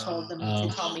lawyer told them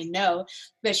to tell me no.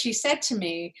 But she said to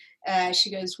me,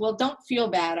 she goes, "Well, don't feel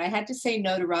bad. I had to say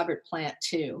no to Robert Plant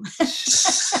too."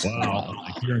 Wow,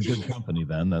 you're in good company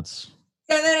then. That's.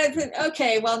 So then I said,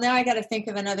 okay, well, now I got to think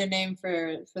of another name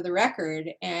for the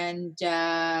record. And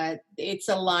it's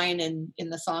a line in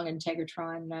the song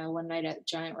Integratron, One Night at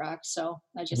Giant Rock. So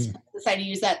I just decided to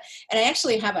use that. And I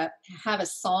actually have a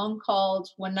song called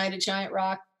One Night at Giant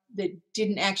Rock that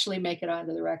didn't actually make it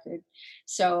onto the record.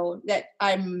 So that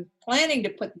I'm planning to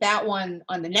put that one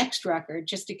on the next record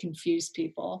just to confuse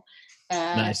people.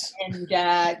 Nice. And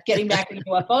getting back to the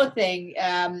UFO thing,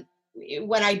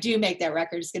 when I do make that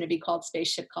record, it's going to be called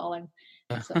Spaceship Calling.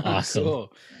 So. Awesome.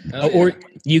 Cool. Or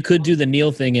you could do the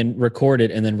Neil thing and record it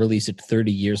and then release it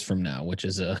 30 years from now, which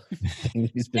is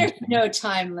There's no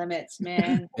time limits,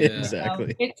 man.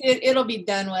 Exactly. It'll be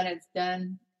done when it's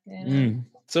done.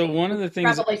 So one of the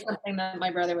things, probably something that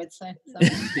my brother would say. So.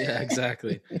 Yeah,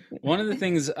 exactly. One of the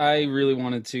things I really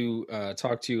wanted to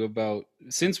talk to you about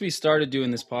since we started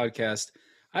doing this podcast,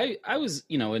 I was,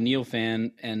 a Neil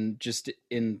fan, and just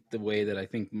in the way that I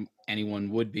think anyone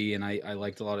would be, and I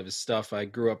liked a lot of his stuff. I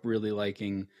grew up really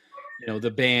liking,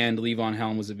 the band. Levon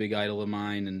Helm was a big idol of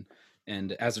mine,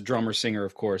 and as a drummer singer,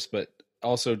 of course, but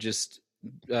also just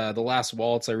The Last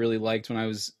Waltz I really liked when I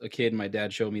was a kid. My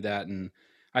dad showed me that, and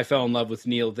I fell in love with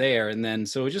Neil there. And then,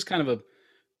 so it was just kind of a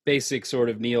basic sort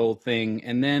of Neil thing.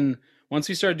 And then once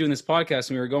we started doing this podcast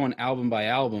and we were going album by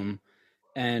album,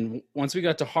 and once we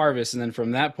got to Harvest, and then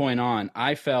from that point on,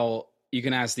 I fell, you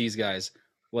can ask these guys,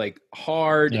 like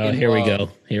hard. Here we go.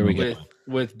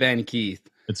 With Ben Keith.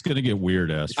 It's going to get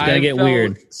weird, Ash. It's going to get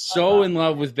weird. So in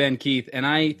love with Ben Keith. And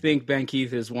I think Ben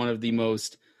Keith is one of the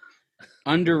most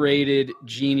underrated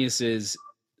geniuses,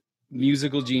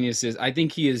 musical geniuses. I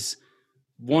think he is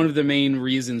one of the main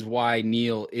reasons why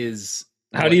Neil is.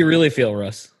 How do you really feel,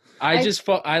 Russ?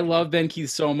 I love Ben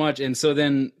Keith so much. And so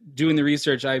then doing the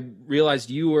research, I realized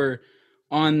you were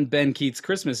on Ben Keith's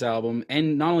Christmas album.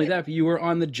 And not only that, but you were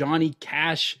on the Johnny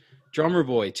Cash Drummer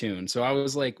Boy tune. So I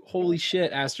was like, holy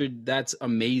shit, Astrid, that's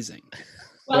amazing.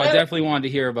 Well, so I definitely wanted to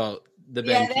hear about the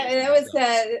Ben Keith. Yeah, that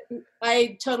was,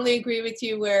 I totally agree with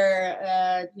you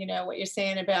where, what you're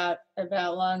saying about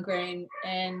Long Grain.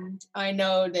 And I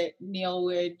know that Neil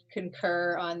would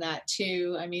concur on that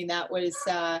too. I mean, that was,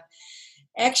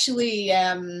 actually,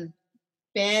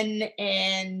 Ben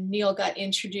and Neil got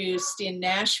introduced in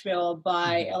Nashville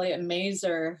by Elliot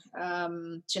Mazer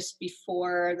just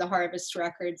before the Harvest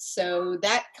record. So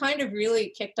that kind of really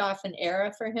kicked off an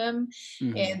era for him.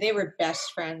 Mm-hmm. And they were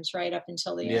best friends right up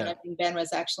until the end. I think Ben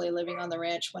was actually living on the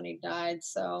ranch when he died.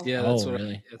 So yeah, that's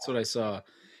what I saw.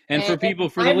 And for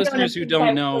the listeners who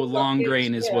don't know, Long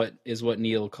Grain is what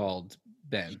Neil called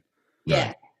Ben.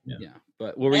 Yeah. Yeah.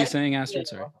 But what were you saying, Astrid?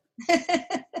 Sorry.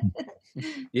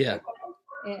 Yeah.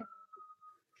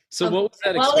 So what was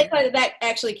that? Well, that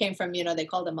actually came from, they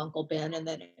called him Uncle Ben, and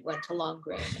then it went to Long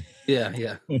Grain.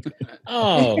 Yeah.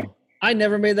 Oh, I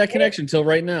never made that connection till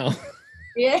right now.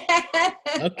 Yeah.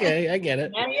 Okay, I get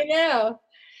it. Now you know.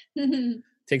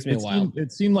 Takes me a while.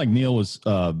 It seemed like Neil was,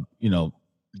 to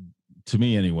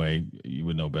me anyway, you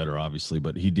would know better, obviously,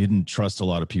 but he didn't trust a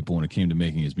lot of people when it came to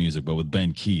making his music. But with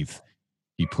Ben Keith,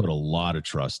 he put a lot of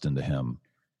trust into him.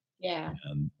 Yeah,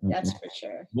 that's for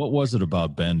sure. What was it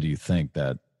about Ben, do you think,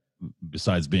 that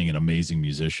besides being an amazing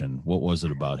musician, what was it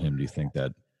about him, do you think,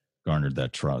 that garnered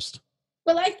that trust?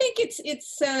 Well, I think it's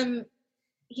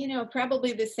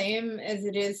probably the same as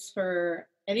it is for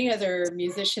any other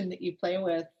musician that you play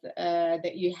with,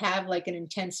 that you have like an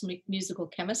intense musical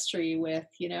chemistry with,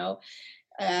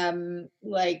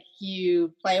 like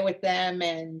you play with them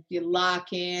and you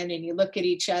lock in and you look at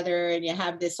each other and you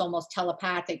have this almost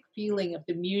telepathic feeling of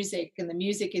the music, and the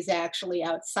music is actually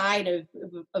outside of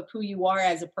who you are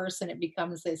as a person. It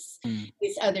becomes this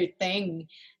other thing.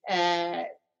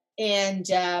 And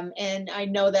I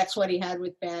know that's what he had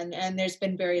with Ben. And there's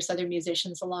been various other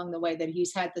musicians along the way that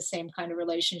he's had the same kind of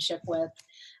relationship with,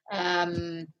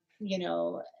 you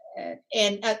know,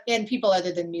 and people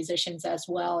other than musicians as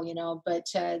well, you know. But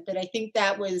I think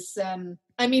that was,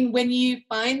 I mean, when you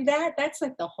find that, that's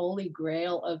like the holy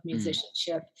grail of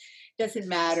musicianship. Doesn't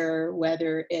matter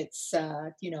whether it's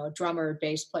you know, a drummer, a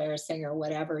bass player, a singer,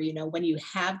 whatever, you know, when you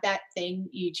have that thing,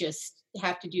 you just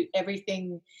have to do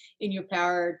everything in your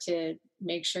power to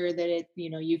make sure that it, you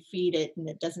know, you feed it and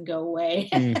it doesn't go away.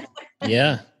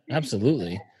 Yeah,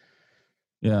 absolutely.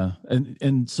 Yeah.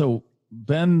 And so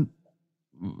Ben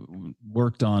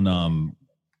worked on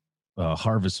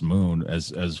Harvest Moon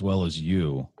as well as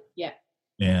you. Yeah.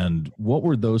 And what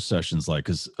were those sessions like?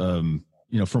 Because you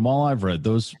know, from all I've read,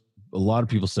 a lot of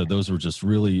people said those were just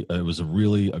really, it was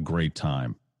a great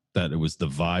time, that it was, the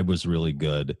vibe was really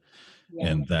good,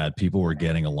 and that people were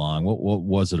getting along. What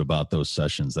was it about those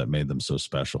sessions that made them so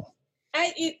special?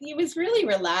 It was really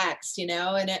relaxed, you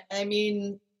know, and I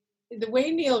mean, the way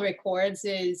Neil records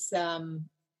is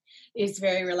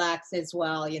very relaxed as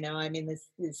well. You know, I mean,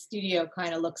 the studio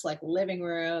kind of looks like a living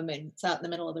room, and it's out in the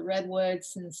middle of the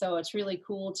redwoods. And so it's really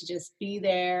cool to just be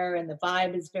there. And the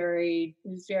vibe is very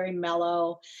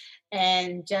mellow.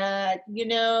 And, you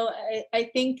know, I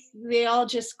think they all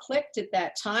just clicked at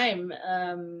that time.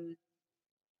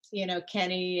 You know,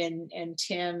 Kenny and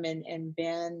Tim and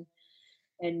Ben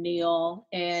and Neil.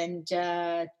 And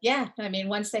yeah, I mean,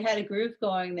 once they had a groove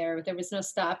going there was no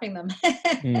stopping them.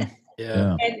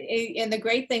 Yeah. And the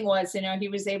great thing was, you know, he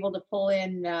was able to pull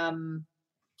in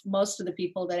most of the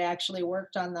people that actually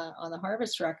worked on the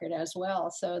Harvest record as well.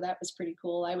 So that was pretty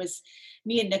cool.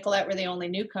 Me and Nicolette were the only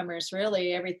newcomers,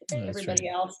 really. Everybody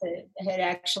else had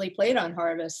actually played on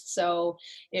Harvest. So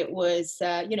it was,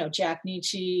 you know, Jack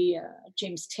Nietzsche,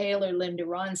 James Taylor, Linda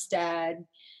Ronstadt,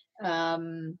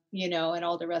 you know, and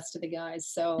all the rest of the guys.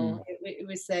 So it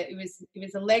was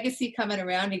a legacy coming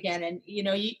around again. And, you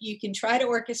know, you can try to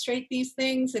orchestrate these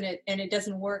things and it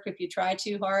doesn't work if you try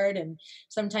too hard. And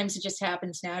sometimes it just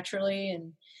happens naturally.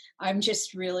 And I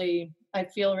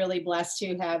feel really blessed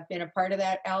to have been a part of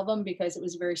that album, because it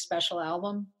was a very special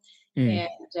album. And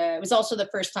it was also the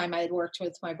first time I had worked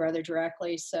with my brother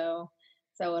directly. So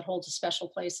it holds a special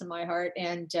place in my heart.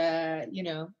 And, you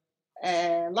know,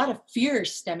 a lot of fear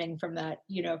stemming from that,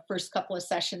 you know, first couple of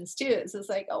sessions too. It's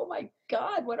just like, oh my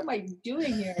God, what am I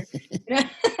doing here?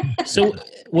 So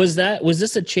was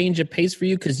this a change of pace for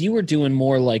you? Because you were doing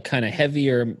more like kind of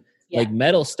heavier, like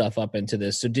metal stuff up into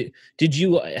this. So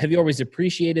have you always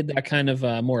appreciated that kind of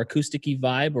more acoustic-y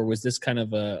vibe, or was this kind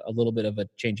of a little bit of a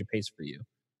change of pace for you?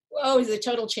 Oh, it was a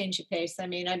total change of pace. I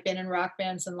mean, I've been in rock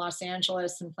bands in Los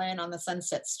Angeles and playing on the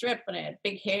Sunset Strip, and I had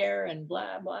big hair and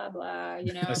blah, blah, blah,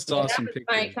 you know. That's so awesome. That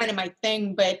was kind of my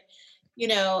thing. But, you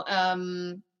know,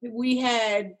 I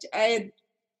had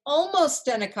almost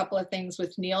done a couple of things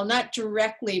with Neil, not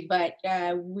directly, but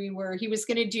he was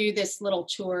going to do this little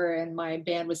tour and my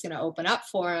band was going to open up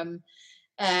for him.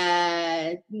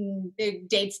 The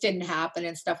dates didn't happen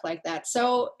and stuff like that.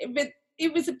 So,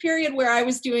 it was a period where I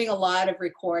was doing a lot of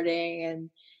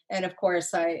recording, and of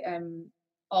course I am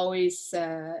always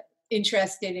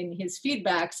interested in his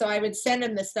feedback. So I would send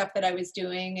him the stuff that I was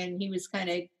doing, and he was kind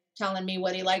of telling me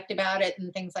what he liked about it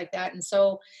and things like that. And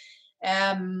so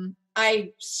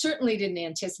I certainly didn't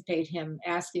anticipate him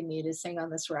asking me to sing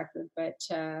on this record, but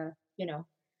you know,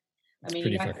 I mean,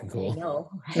 pretty fucking cool. No,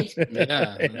 right?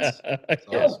 Yeah. That's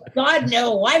Oh awesome. God,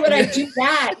 no! Why would I do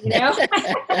that? You know.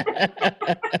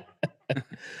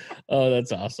 Oh,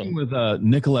 that's awesome. With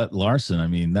Nicolette Larson, I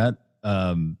mean, that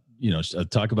you know,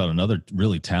 talk about another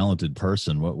really talented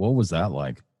person. What was that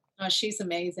like? Oh, she's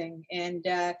amazing, and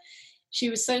she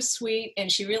was so sweet,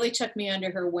 and she really took me under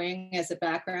her wing as a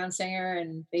background singer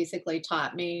and basically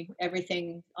taught me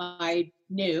everything I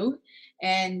knew.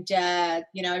 And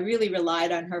you know, I really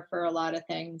relied on her for a lot of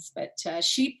things, but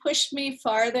she pushed me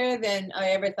farther than I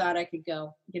ever thought I could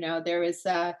go. You know, there was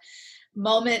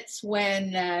moments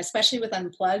when, especially with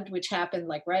Unplugged, which happened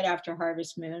like right after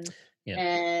Harvest Moon. Yeah.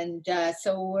 And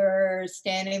so we're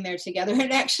standing there together,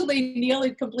 and actually Neil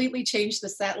had completely changed the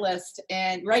set list,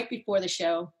 and right before the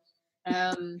show.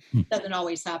 Doesn't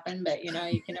always happen, but you know,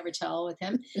 you can never tell with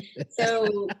him.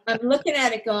 So I'm looking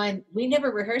at it going, we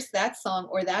never rehearsed that song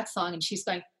or that song. And she's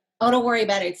going, oh, don't worry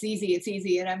about it. It's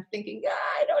easy. And I'm thinking,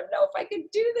 I don't know if I can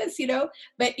do this, you know.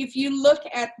 But if you look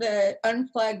at the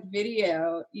Unplugged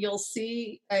video, you'll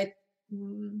see, I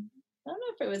don't know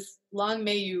if it was Long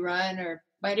May You Run or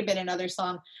might have been another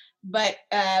song. But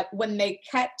when they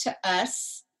cut to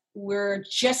us were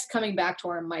just coming back to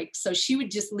our mic. So she would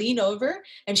just lean over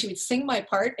and she would sing my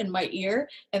part in my ear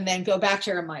and then go back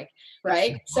to her mic,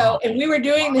 right? So, and we were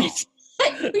doing this,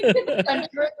 we did this on 2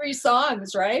 or 3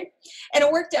 songs, right? And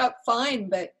it worked out fine,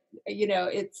 but you know,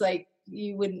 it's like,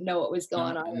 you wouldn't know what was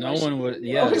going on. No one would,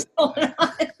 yeah.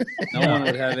 No one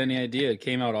would have any idea. It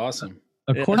came out awesome.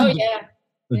 According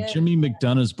to Jimmy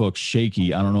McDonough's book,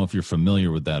 Shaky, I don't know if you're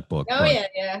familiar with that book. Oh,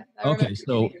 yeah. Okay,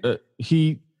 so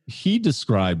he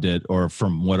described it, or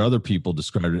from what other people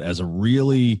described it, as a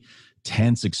really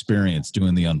tense experience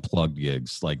doing the Unplugged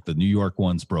gigs. Like the New York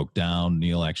ones broke down.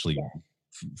 Neil actually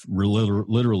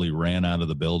literally ran out of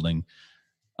the building.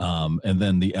 And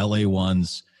then the LA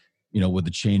ones, you know, with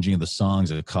the changing of the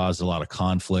songs, it caused a lot of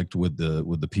conflict with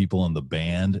the people in the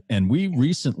band. And we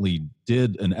recently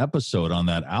did an episode on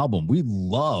that album. We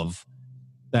love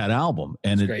that album,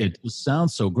 and it just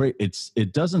sounds so great.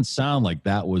 It doesn't sound like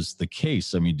that was the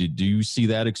case. I mean, do you see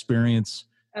that experience?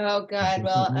 Oh God,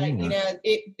 well, you know,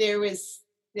 there was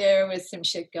some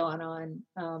shit going on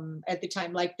at the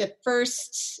time. Like the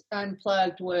first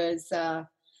Unplugged was.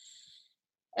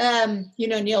 You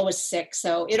know, Neil was sick,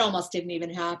 so it almost didn't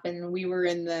even happen. We were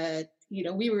in the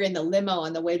limo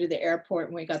on the way to the airport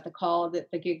when we got the call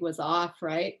that the gig was off,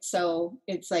 right? So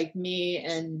it's like me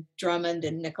and Drummond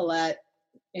and Nicolette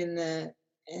in the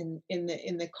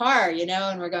car, you know,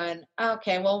 and we're going,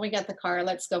 okay, well, we got the car,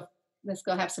 let's go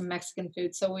have some Mexican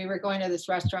food. So we were going to this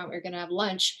restaurant, we were going to have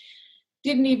lunch.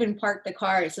 Didn't even park the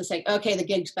car. It's just like, okay, the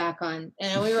gig's back on.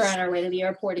 And we were on our way to the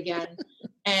airport again.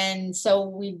 And so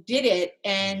we did it.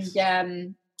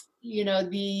 And, you know,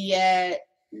 the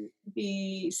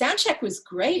sound check was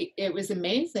great. It was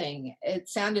amazing. It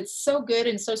sounded so good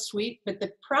and so sweet. But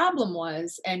the problem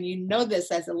was, and you know this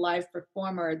as a live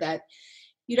performer, that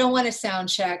you don't want to sound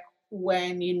check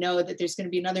when you know that there's going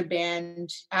to be another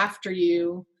band after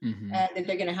you, and that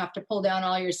they're going to have to pull down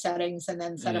all your settings and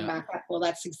then set them back up. Well,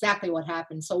 that's exactly what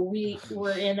happened. So we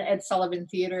were in Ed Sullivan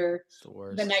Theater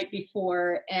the night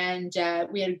before, and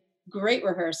we had a great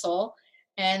rehearsal.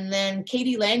 And then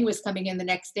Katie Lang was coming in the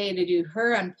next day to do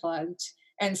her Unplugged.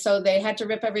 And so they had to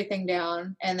rip everything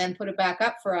down and then put it back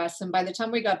up for us. And by the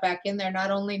time we got back in there, not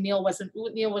only Neil was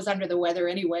under the weather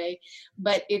anyway,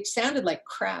 but it sounded like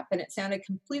crap, and it sounded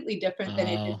completely different than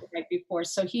it did the night before.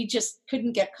 So he just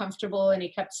couldn't get comfortable, and he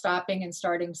kept stopping and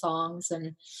starting songs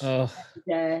and stuff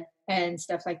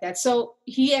like that. So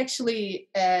he actually,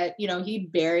 you know, he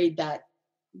buried that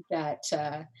that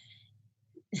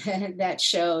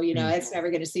show. You know, it's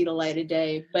never going to see the light of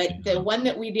day. But the one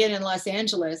that we did in Los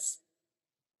Angeles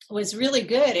was really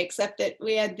good, except that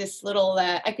we had this little,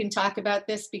 I can talk about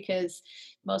this because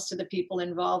most of the people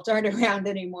involved aren't around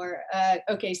anymore.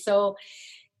 Okay, so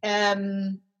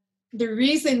the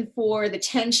reason for the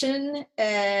tension,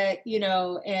 you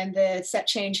know, and the set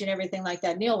change and everything like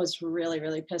that, Neil was really,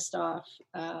 really pissed off.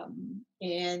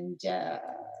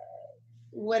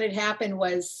 What had happened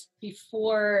was,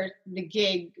 before the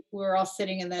gig, we were all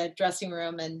sitting in the dressing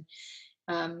room, and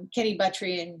Kenny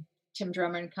Buttrey and Tim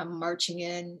Drummond come marching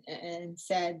in and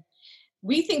said,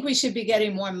 we think we should be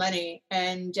getting more money,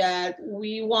 and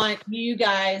we want you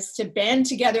guys to band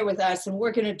together with us, and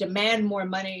we're going to demand more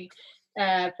money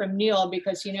from Neil,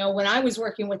 because, you know, when I was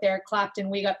working with Eric Clapton,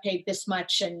 we got paid this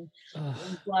much, and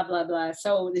blah, blah, blah.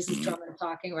 So this is Drummond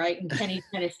talking, right? And Kenny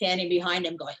kind of standing behind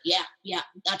him going, yeah,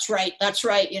 that's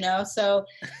right, you know? So,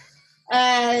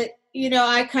 you know,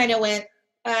 I kind of went,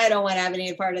 I don't want to have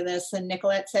any part of this. And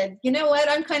Nicolette said, you know what,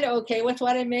 I'm kind of okay with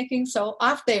what I'm making. So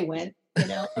off they went, you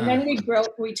know. And then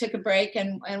we took a break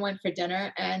and went for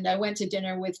dinner. And I went to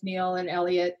dinner with Neil and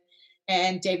Elliot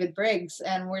and David Briggs.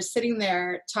 And we're sitting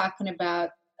there talking about,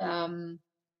 I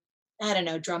don't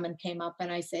know, Drummond came up,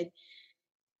 and I said,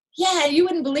 yeah, you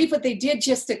wouldn't believe what they did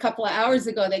just a couple of hours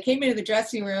ago. They came into the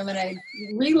dressing room, and I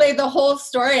relayed the whole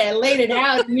story. I laid it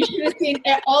out, and you should have seen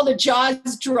all the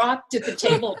jaws dropped at the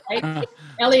table, right?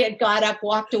 Elliot got up,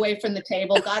 walked away from the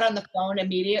table, got on the phone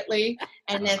immediately.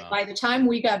 And then by the time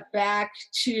we got back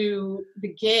to the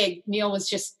gig, Neil was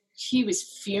he was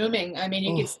fuming. I mean,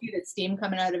 you could see the steam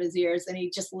coming out of his ears, and he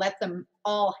just let them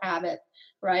all have it,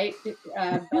 right?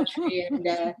 Buttrey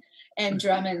and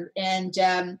Drummond.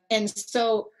 And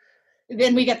so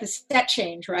then we got the set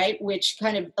change, right, which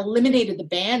kind of eliminated the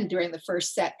band during the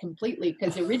first set completely,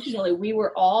 because originally we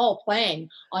were all playing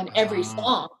on every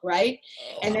song, right?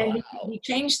 And then he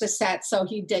changed the set, so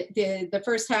he did the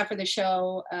first half of the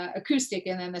show acoustic,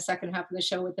 and then the second half of the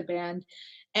show with the band.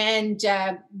 And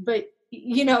but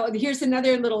you know, here's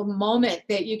another little moment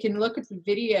that you can look at the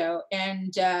video,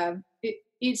 and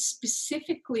it's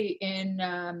specifically in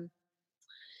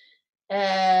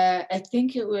I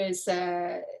think it was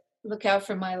Look Out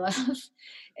for My Love.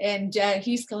 And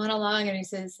he's going along and he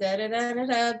says, da, da, da, da,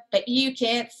 da, but you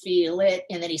can't feel it.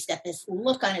 And then he's got this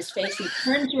look on his face. He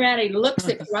turns around, he looks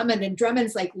at Drummond, and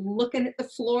Drummond's like looking at the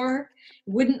floor,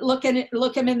 wouldn't look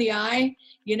him in the eye,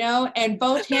 you know, and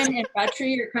both him and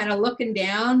Guthrie are kind of looking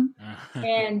down.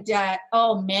 And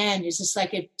oh man, it's just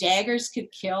like if daggers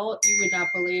could kill, you would not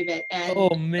believe it. And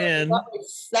oh man,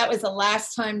 that was the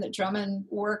last time that Drummond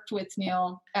worked with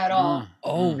Neil at all.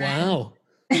 Oh wow.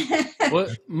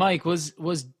 What, Mike, was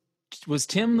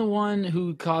Tim the one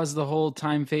who caused the whole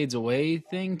Time Fades Away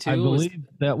thing too? I believe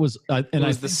that was, and it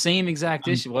was I the same exact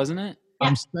issue, wasn't it?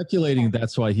 I'm speculating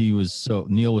that's why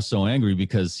Neil was so angry,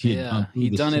 because he had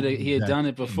done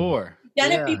it before.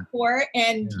 Done it before,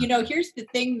 and you know, here's the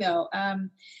thing though.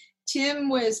 Tim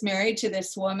was married to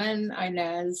this woman,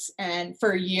 Inez, and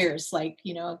for years, like,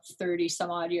 you know, 30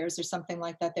 some odd years or something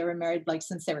like that. They were married like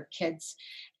since they were kids,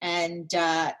 and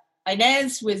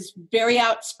Inez was very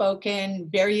outspoken,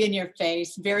 very in your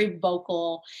face, very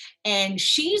vocal. And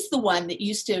she's the one that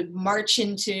used to march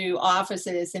into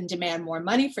offices and demand more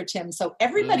money for Tim. So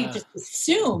everybody just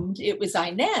assumed it was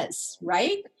Inez,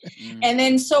 right? And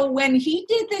then so when he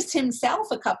did this himself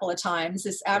a couple of times,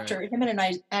 this after him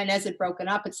and Inez had broken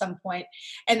up at some point,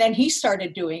 and then he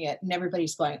started doing it, and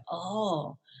everybody's going,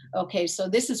 oh, okay, so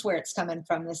this is where it's coming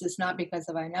from. This is not because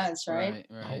of Inez, right?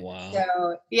 Oh, wow.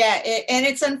 So, yeah, and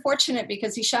it's unfortunate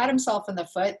because he shot himself in the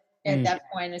foot at that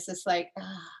point. It's just like,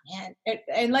 oh, man.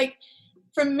 And like,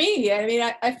 for me, I mean,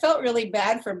 I felt really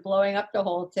bad for blowing up the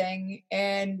whole thing.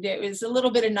 And it was a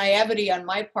little bit of naivety on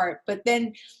my part. But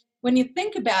then when you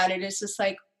think about it, it's just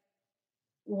like,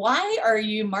 why are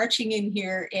you marching in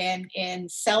here and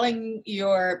selling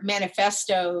your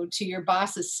manifesto to your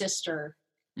boss's sister?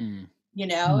 You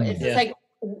know, it's just like,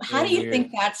 how do you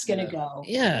think that's going to go?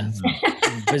 Yeah.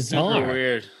 Bizarre. Super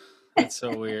weird. It's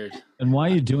so weird. And why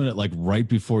are you doing it like right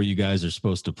before you guys are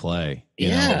supposed to play? You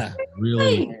know,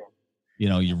 really, you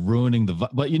know, you're ruining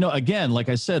but you know, again, like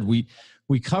I said, we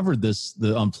covered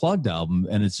the Unplugged album,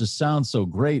 and it just sounds so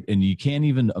great, and you can't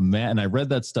even imagine. I read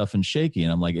that stuff in Shaky,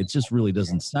 and I'm like, it just really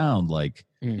doesn't sound like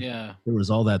there was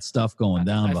all that stuff going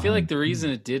down. I feel like the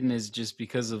reason it didn't is just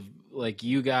because of like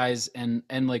you guys and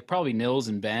like probably Nils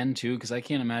and Ben too, because I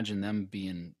can't imagine them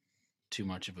being too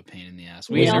much of a pain in the ass.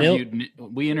 We interviewed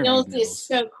Nils is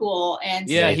so cool, and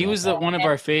he was one of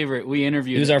our favorite. We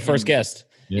interviewed. He was our first guest.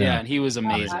 Yeah, and he was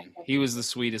amazing. He was the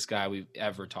sweetest guy we've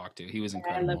ever talked to. He was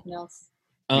incredible. I love Nils.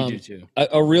 We do too.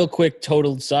 A real quick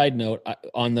total side note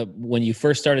on when you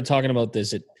first started talking about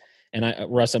this,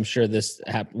 Russ, I'm sure this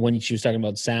happened when she was talking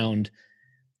about sound.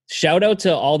 Shout out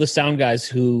to all the sound guys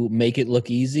who make it look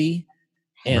easy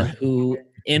and who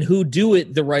do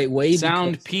it the right way.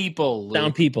 Sound people.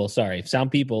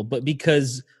 But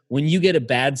because when you get a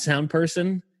bad sound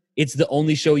person, it's the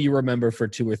only show you remember for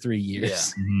 2 or 3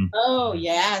 years. Yeah. Mm-hmm. Oh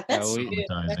yeah, that's true.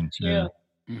 That's true.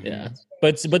 Yeah.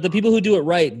 But the people who do it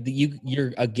right,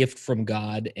 you're a gift from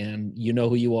God, and you know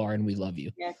who you are, and we love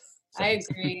you. Yes. So. I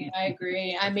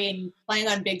agree. I mean, playing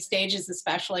on big stages,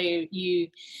 especially,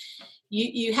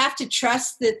 you have to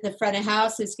trust that the front of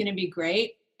house is going to be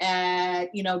great,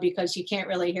 you know, because you can't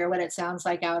really hear what it sounds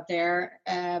like out there.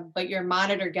 But your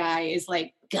monitor guy is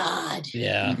like God.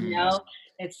 Yeah. You know,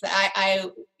 it's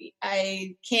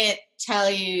I can't tell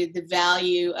you the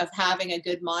value of having a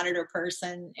good monitor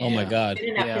person. Oh my God. Been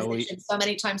in that position so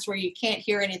many times where you can't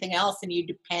hear anything else and you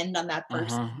depend on that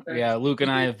person. Yeah, Luke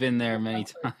and I have been there many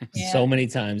times. Yeah. So many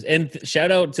times. And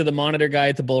shout out to the monitor guy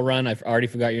at the Bull Run. I've already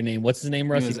forgot your name. What's his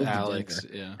name, Russ? Alex.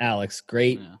 Yeah. Alex.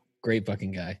 Great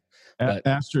fucking guy. But,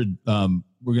 Astrid,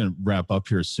 we're going to wrap up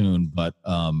here soon, but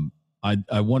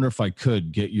I wonder if I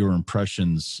could get your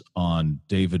impressions on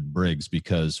David Briggs,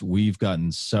 because we've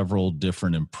gotten several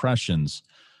different impressions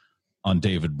on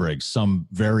David Briggs, some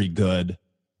very good,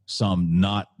 some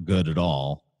not good at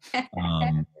all.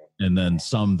 And then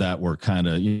some that were kind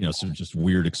of, you know, some just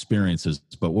weird experiences.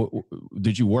 But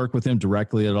did you work with him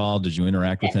directly at all? Did you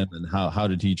interact with him, and how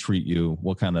did he treat you?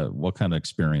 What kind of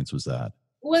experience was that?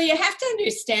 Well, you have to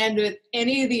understand with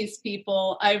any of these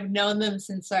people, I've known them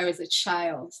since I was a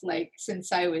child, like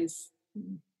since I was,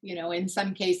 you know, in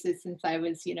some cases since I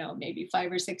was, you know, maybe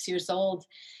 5 or 6 years old.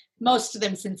 Most of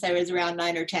them since I was around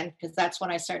 9 or 10, because that's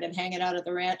when I started hanging out at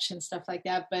the ranch and stuff like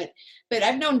that. But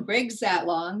I've known Briggs that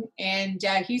long, and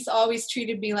he's always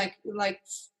treated me like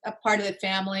a part of the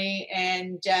family.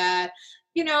 And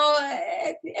you know,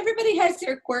 everybody has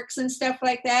their quirks and stuff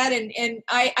like that. And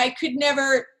I could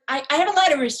never. I have a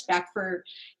lot of respect for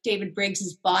David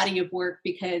Briggs's body of work,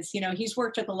 because, you know, he's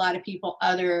worked with a lot of people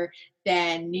other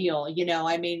than Neil. You know,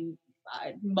 I mean,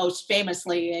 most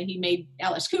famously, he made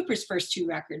Alice Cooper's first 2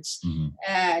 records,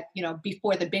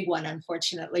 before the big one,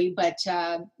 unfortunately. But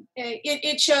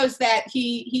it shows that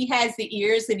he has the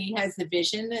ears and he has the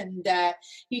vision, and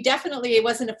he definitely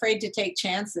wasn't afraid to take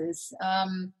chances.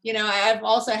 I've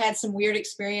also had some weird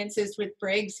experiences with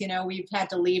Briggs. We've had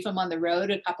to leave him on the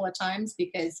road a couple of times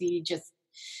because he just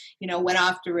went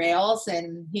off the rails,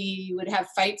 and he would have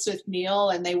fights with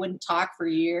Neil and they wouldn't talk for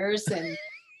years. And,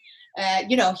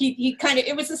 he kind of,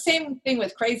 it was the same thing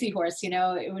with Crazy Horse,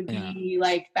 it would be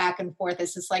like back and forth.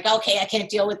 It's just like, okay, I can't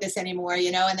deal with this anymore,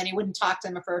 and then he wouldn't talk to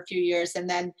them for a few years. And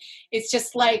then it's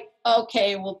just like,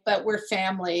 okay, well, but we're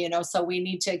family, so we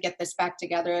need to get this back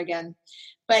together again.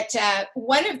 But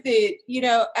one of the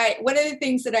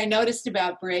things that I noticed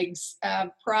about Briggs,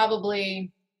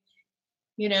 probably,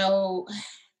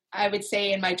 I would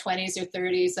say in my 20s or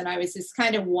 30s, and I was just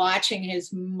kind of watching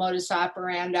his modus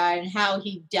operandi and how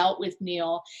he dealt with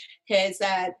Neil, because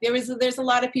there's a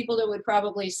lot of people that would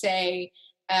probably say,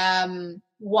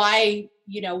 why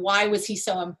was he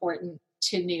so important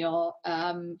to Neil?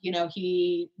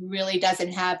 He really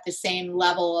doesn't have the same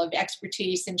level of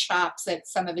expertise and chops that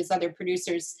some of his other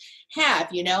producers have,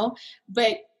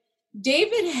 but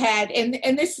David had,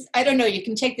 and this, I don't know, you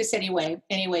can take this any way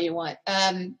you want.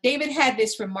 David had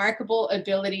this remarkable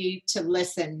ability to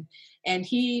listen, and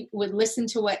he would listen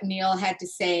to what Neil had to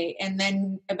say, and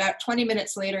then about 20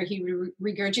 minutes later, he would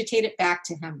regurgitate it back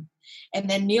to him. And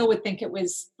then Neil would think it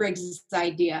was Briggs's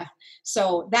idea.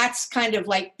 So that's kind of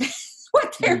like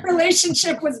what their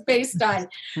relationship was based on.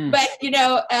 But,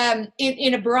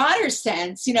 in a broader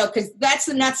sense, because that's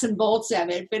the nuts and bolts of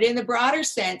it, but in the broader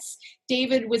sense,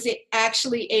 David was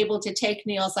actually able to take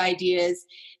Neil's ideas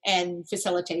and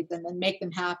facilitate them and make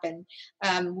them happen,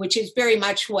 which is very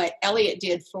much what Elliot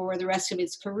did for the rest of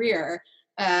his career.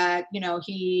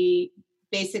 He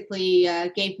basically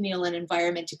gave Neil an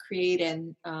environment to create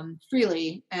in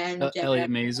freely. And Elliot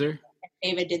Mazer?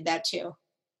 David did that too.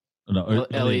 No,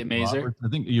 Elliot Mazer. Roberts. I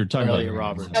think you're talking Elliot about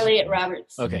Roberts. Elliot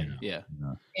Roberts. Okay. Yeah.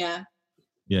 Yeah.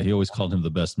 He always called him the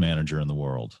best manager in the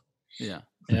world. Yeah.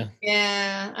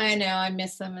 Yeah. I know. I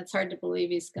miss him. It's hard to believe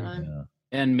he's gone. Yeah.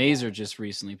 And Mazer just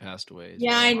recently passed away.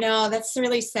 Yeah, I know. That's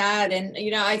really sad. And,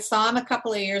 I saw him a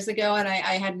couple of years ago, and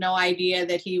I had no idea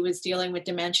that he was dealing with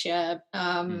dementia.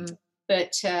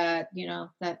 But,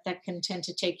 that can tend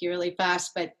to take you really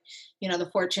fast. But, the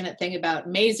fortunate thing about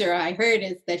Mazer, I heard,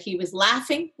 is that he was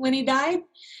laughing when he died,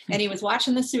 and he was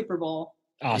watching the Super Bowl.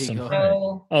 Awesome.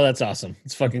 So, oh, that's awesome.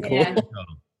 It's fucking cool.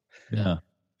 Yeah.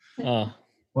 Oh.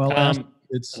 Well,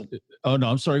 oh, no,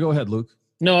 I'm sorry. Go ahead, Luke.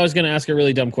 No, I was going to ask a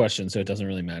really dumb question, so it doesn't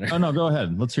really matter. Oh, no, go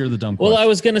ahead. Let's hear the dumb question. Well, I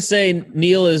was going to say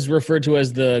Neil is referred to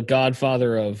as the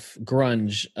godfather of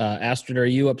grunge. Astrid, are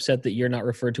you upset that you're not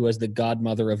referred to as the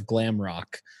godmother of glam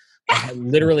rock? I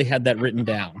literally had that written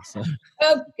down. So.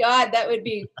 Oh, God, that would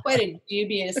be quite a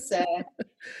dubious...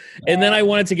 And then I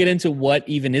wanted to get into what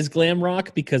even is glam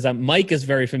rock, because Mike is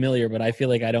very familiar, but I feel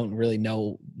like I don't really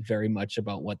know very much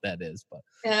about what that is. But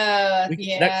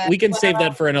we can save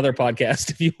that for another podcast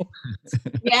if you want.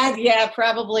 Yeah,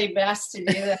 probably best to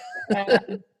do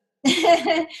that.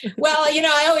 Well,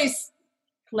 I always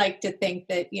like to think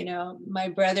that my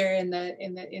brother in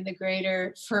the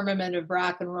greater firmament of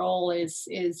rock and roll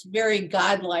is very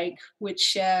godlike,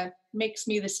 which makes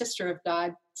me the sister of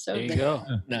God. So there you go.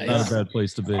 Nice. Not a bad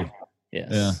place to be.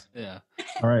 Yes. Yeah.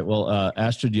 All right. Well,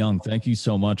 Astrid Young, thank you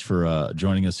so much for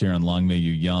joining us here on Long May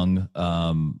You Young.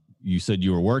 You said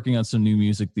you were working on some new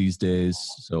music these days,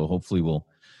 so hopefully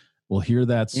we'll hear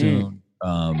that soon.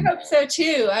 I hope so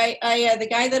too. I the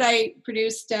guy that I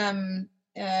produced One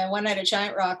Night at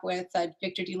Giant Rock with,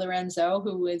 Victor DiLorenzo,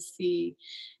 who was the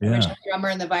original drummer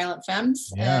in the Violent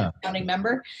Femmes, founding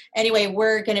member. Anyway,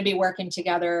 we're going to be working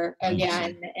together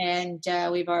again, and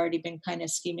we've already been kind of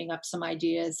scheming up some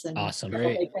ideas and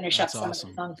finish up some of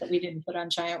the songs that we didn't put on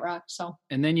Giant Rock. So,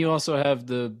 and then you also have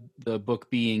the book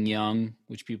Being Young,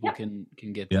 which people can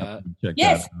get that.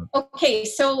 Yes. Okay.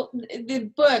 So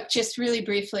the book, just really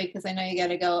briefly, because I know you got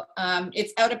to go.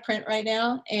 It's out of print right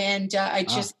now, and I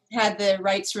just had the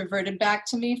rights reverted back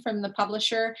to me from the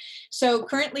publisher. So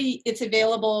currently it's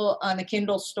available on the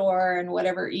Kindle store and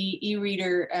whatever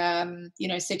e-reader,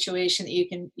 situation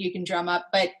that you can drum up.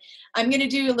 But I'm going to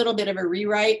do a little bit of a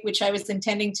rewrite, which I was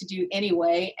intending to do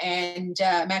anyway. And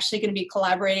I'm actually going to be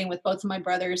collaborating with both of my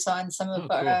brothers on some of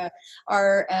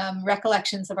our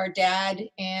recollections of our dad.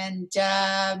 And,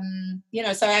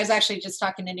 so I was actually just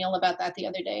talking to Neil about that the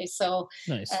other day. So,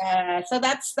 nice. So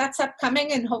that's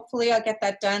upcoming, and hopefully I'll get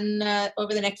that done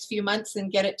over the next few months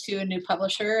and get it to a new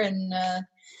publisher. And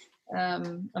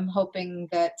I'm hoping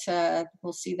that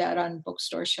we'll see that on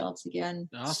bookstore shelves again.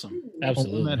 Awesome.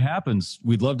 Absolutely. When that happens,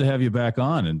 we'd love to have you back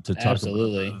on and to talk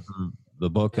Absolutely. about the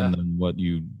book and then what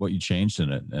you changed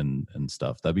in it and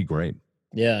stuff. That'd be great.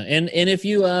 Yeah. And if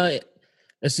you, as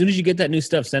soon as you get that new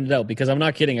stuff, send it out, because I'm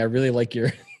not kidding. I really like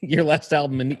your last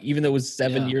album. And even though it was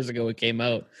 7 years ago, it came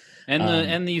out.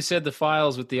 And you said the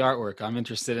files with the artwork. I'm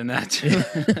interested in that too.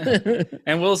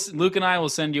 And Luke and I will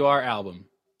send you our album.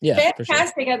 Yeah,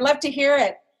 fantastic! I'd love to hear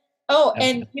it. Oh,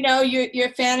 and you're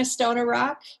a fan of stoner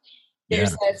rock.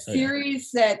 There's a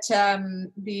series that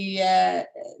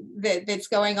that's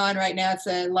going on right now. It's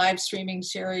a live streaming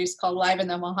series called Live in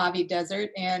the Mojave Desert,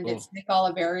 and it's Nick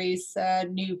Oliveri's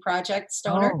new project,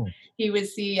 Stoner. Oh. He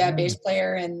was the bass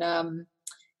player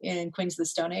in Queens of the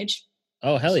Stone Age.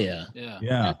 Oh, hell yeah.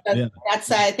 Yeah. That's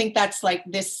I think that's like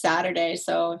this Saturday.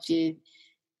 So if you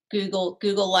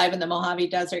Google Live in the Mojave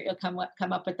Desert, you'll come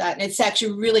up with that. And it's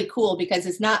actually really cool because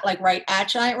it's not like right at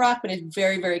Giant Rock, but it's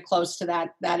very, very close to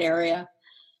that area.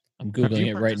 I'm Googling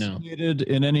it right now. Participated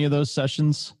in any of those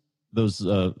sessions? Those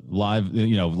live,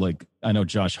 like I know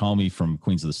Josh Homme from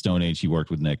Queens of the Stone Age, he worked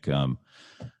with Nick, has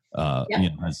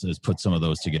put some of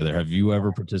those together. Have you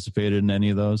ever participated in any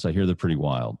of those? I hear they're pretty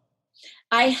wild.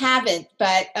 I haven't,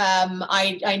 but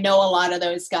I know a lot of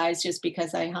those guys just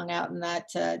because I hung out in that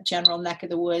general neck of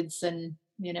the woods, and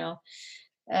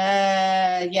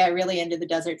really into the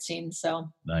desert scene. So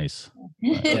nice.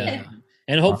 Yeah.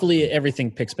 And hopefully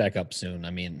everything picks back up soon.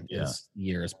 I mean, this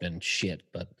year has been shit,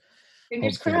 but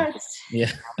fingers crossed.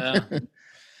 Yeah.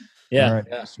 Yeah. All right.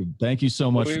 Thank you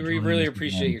so much. We really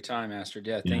appreciate your time, Astrid.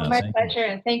 Yeah. Thank you. My pleasure,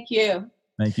 and thank you.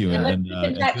 Thank you. And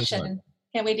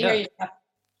can't wait to hear you.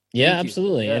 Yeah,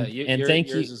 absolutely. Yeah, and thank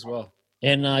you as well.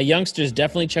 And youngsters,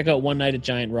 definitely check out One Night at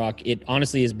Giant Rock. It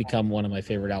honestly has become one of my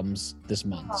favorite albums this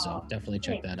month. So definitely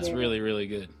check that out. It's really, really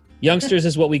good. Youngsters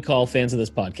is what we call fans of this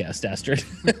podcast, Astrid.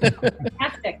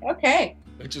 Fantastic. Okay.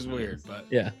 Which is weird, but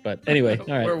yeah. But anyway, all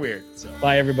right. We're weird. So.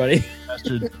 Bye, everybody.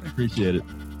 Astrid, appreciate it.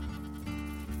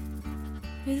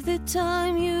 By the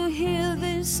time you hear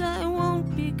this, I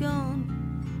won't be gone.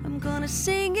 I'm gonna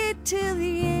sing it till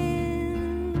the end.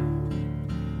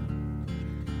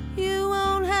 You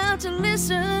won't have to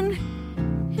listen,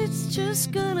 it's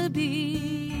just gonna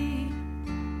be.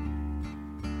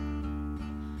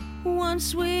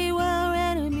 Once we were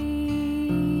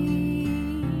enemies,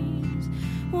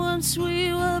 once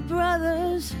we were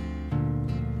brothers.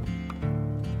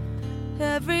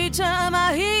 Every time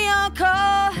I hear your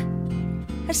call,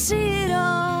 I see it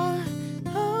all.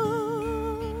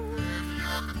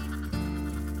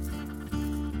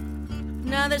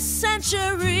 Now the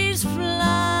centuries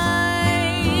fly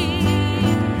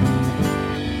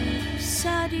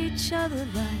beside each other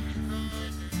like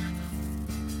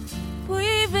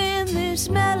weaving this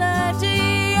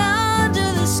melody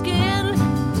under the skin.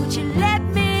 Would you let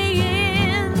me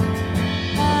in?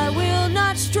 I will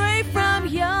not stray from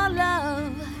your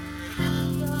love,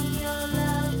 from your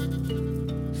love,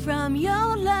 from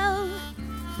your love,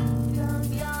 from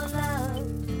your love,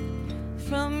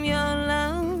 from your love.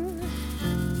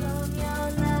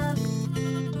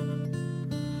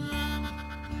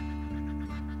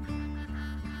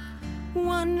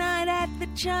 One night at the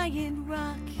Giant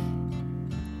Rock,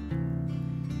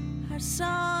 I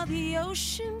saw the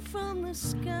ocean from the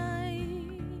sky.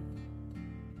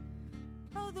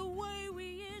 Oh, the way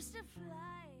we used to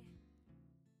fly.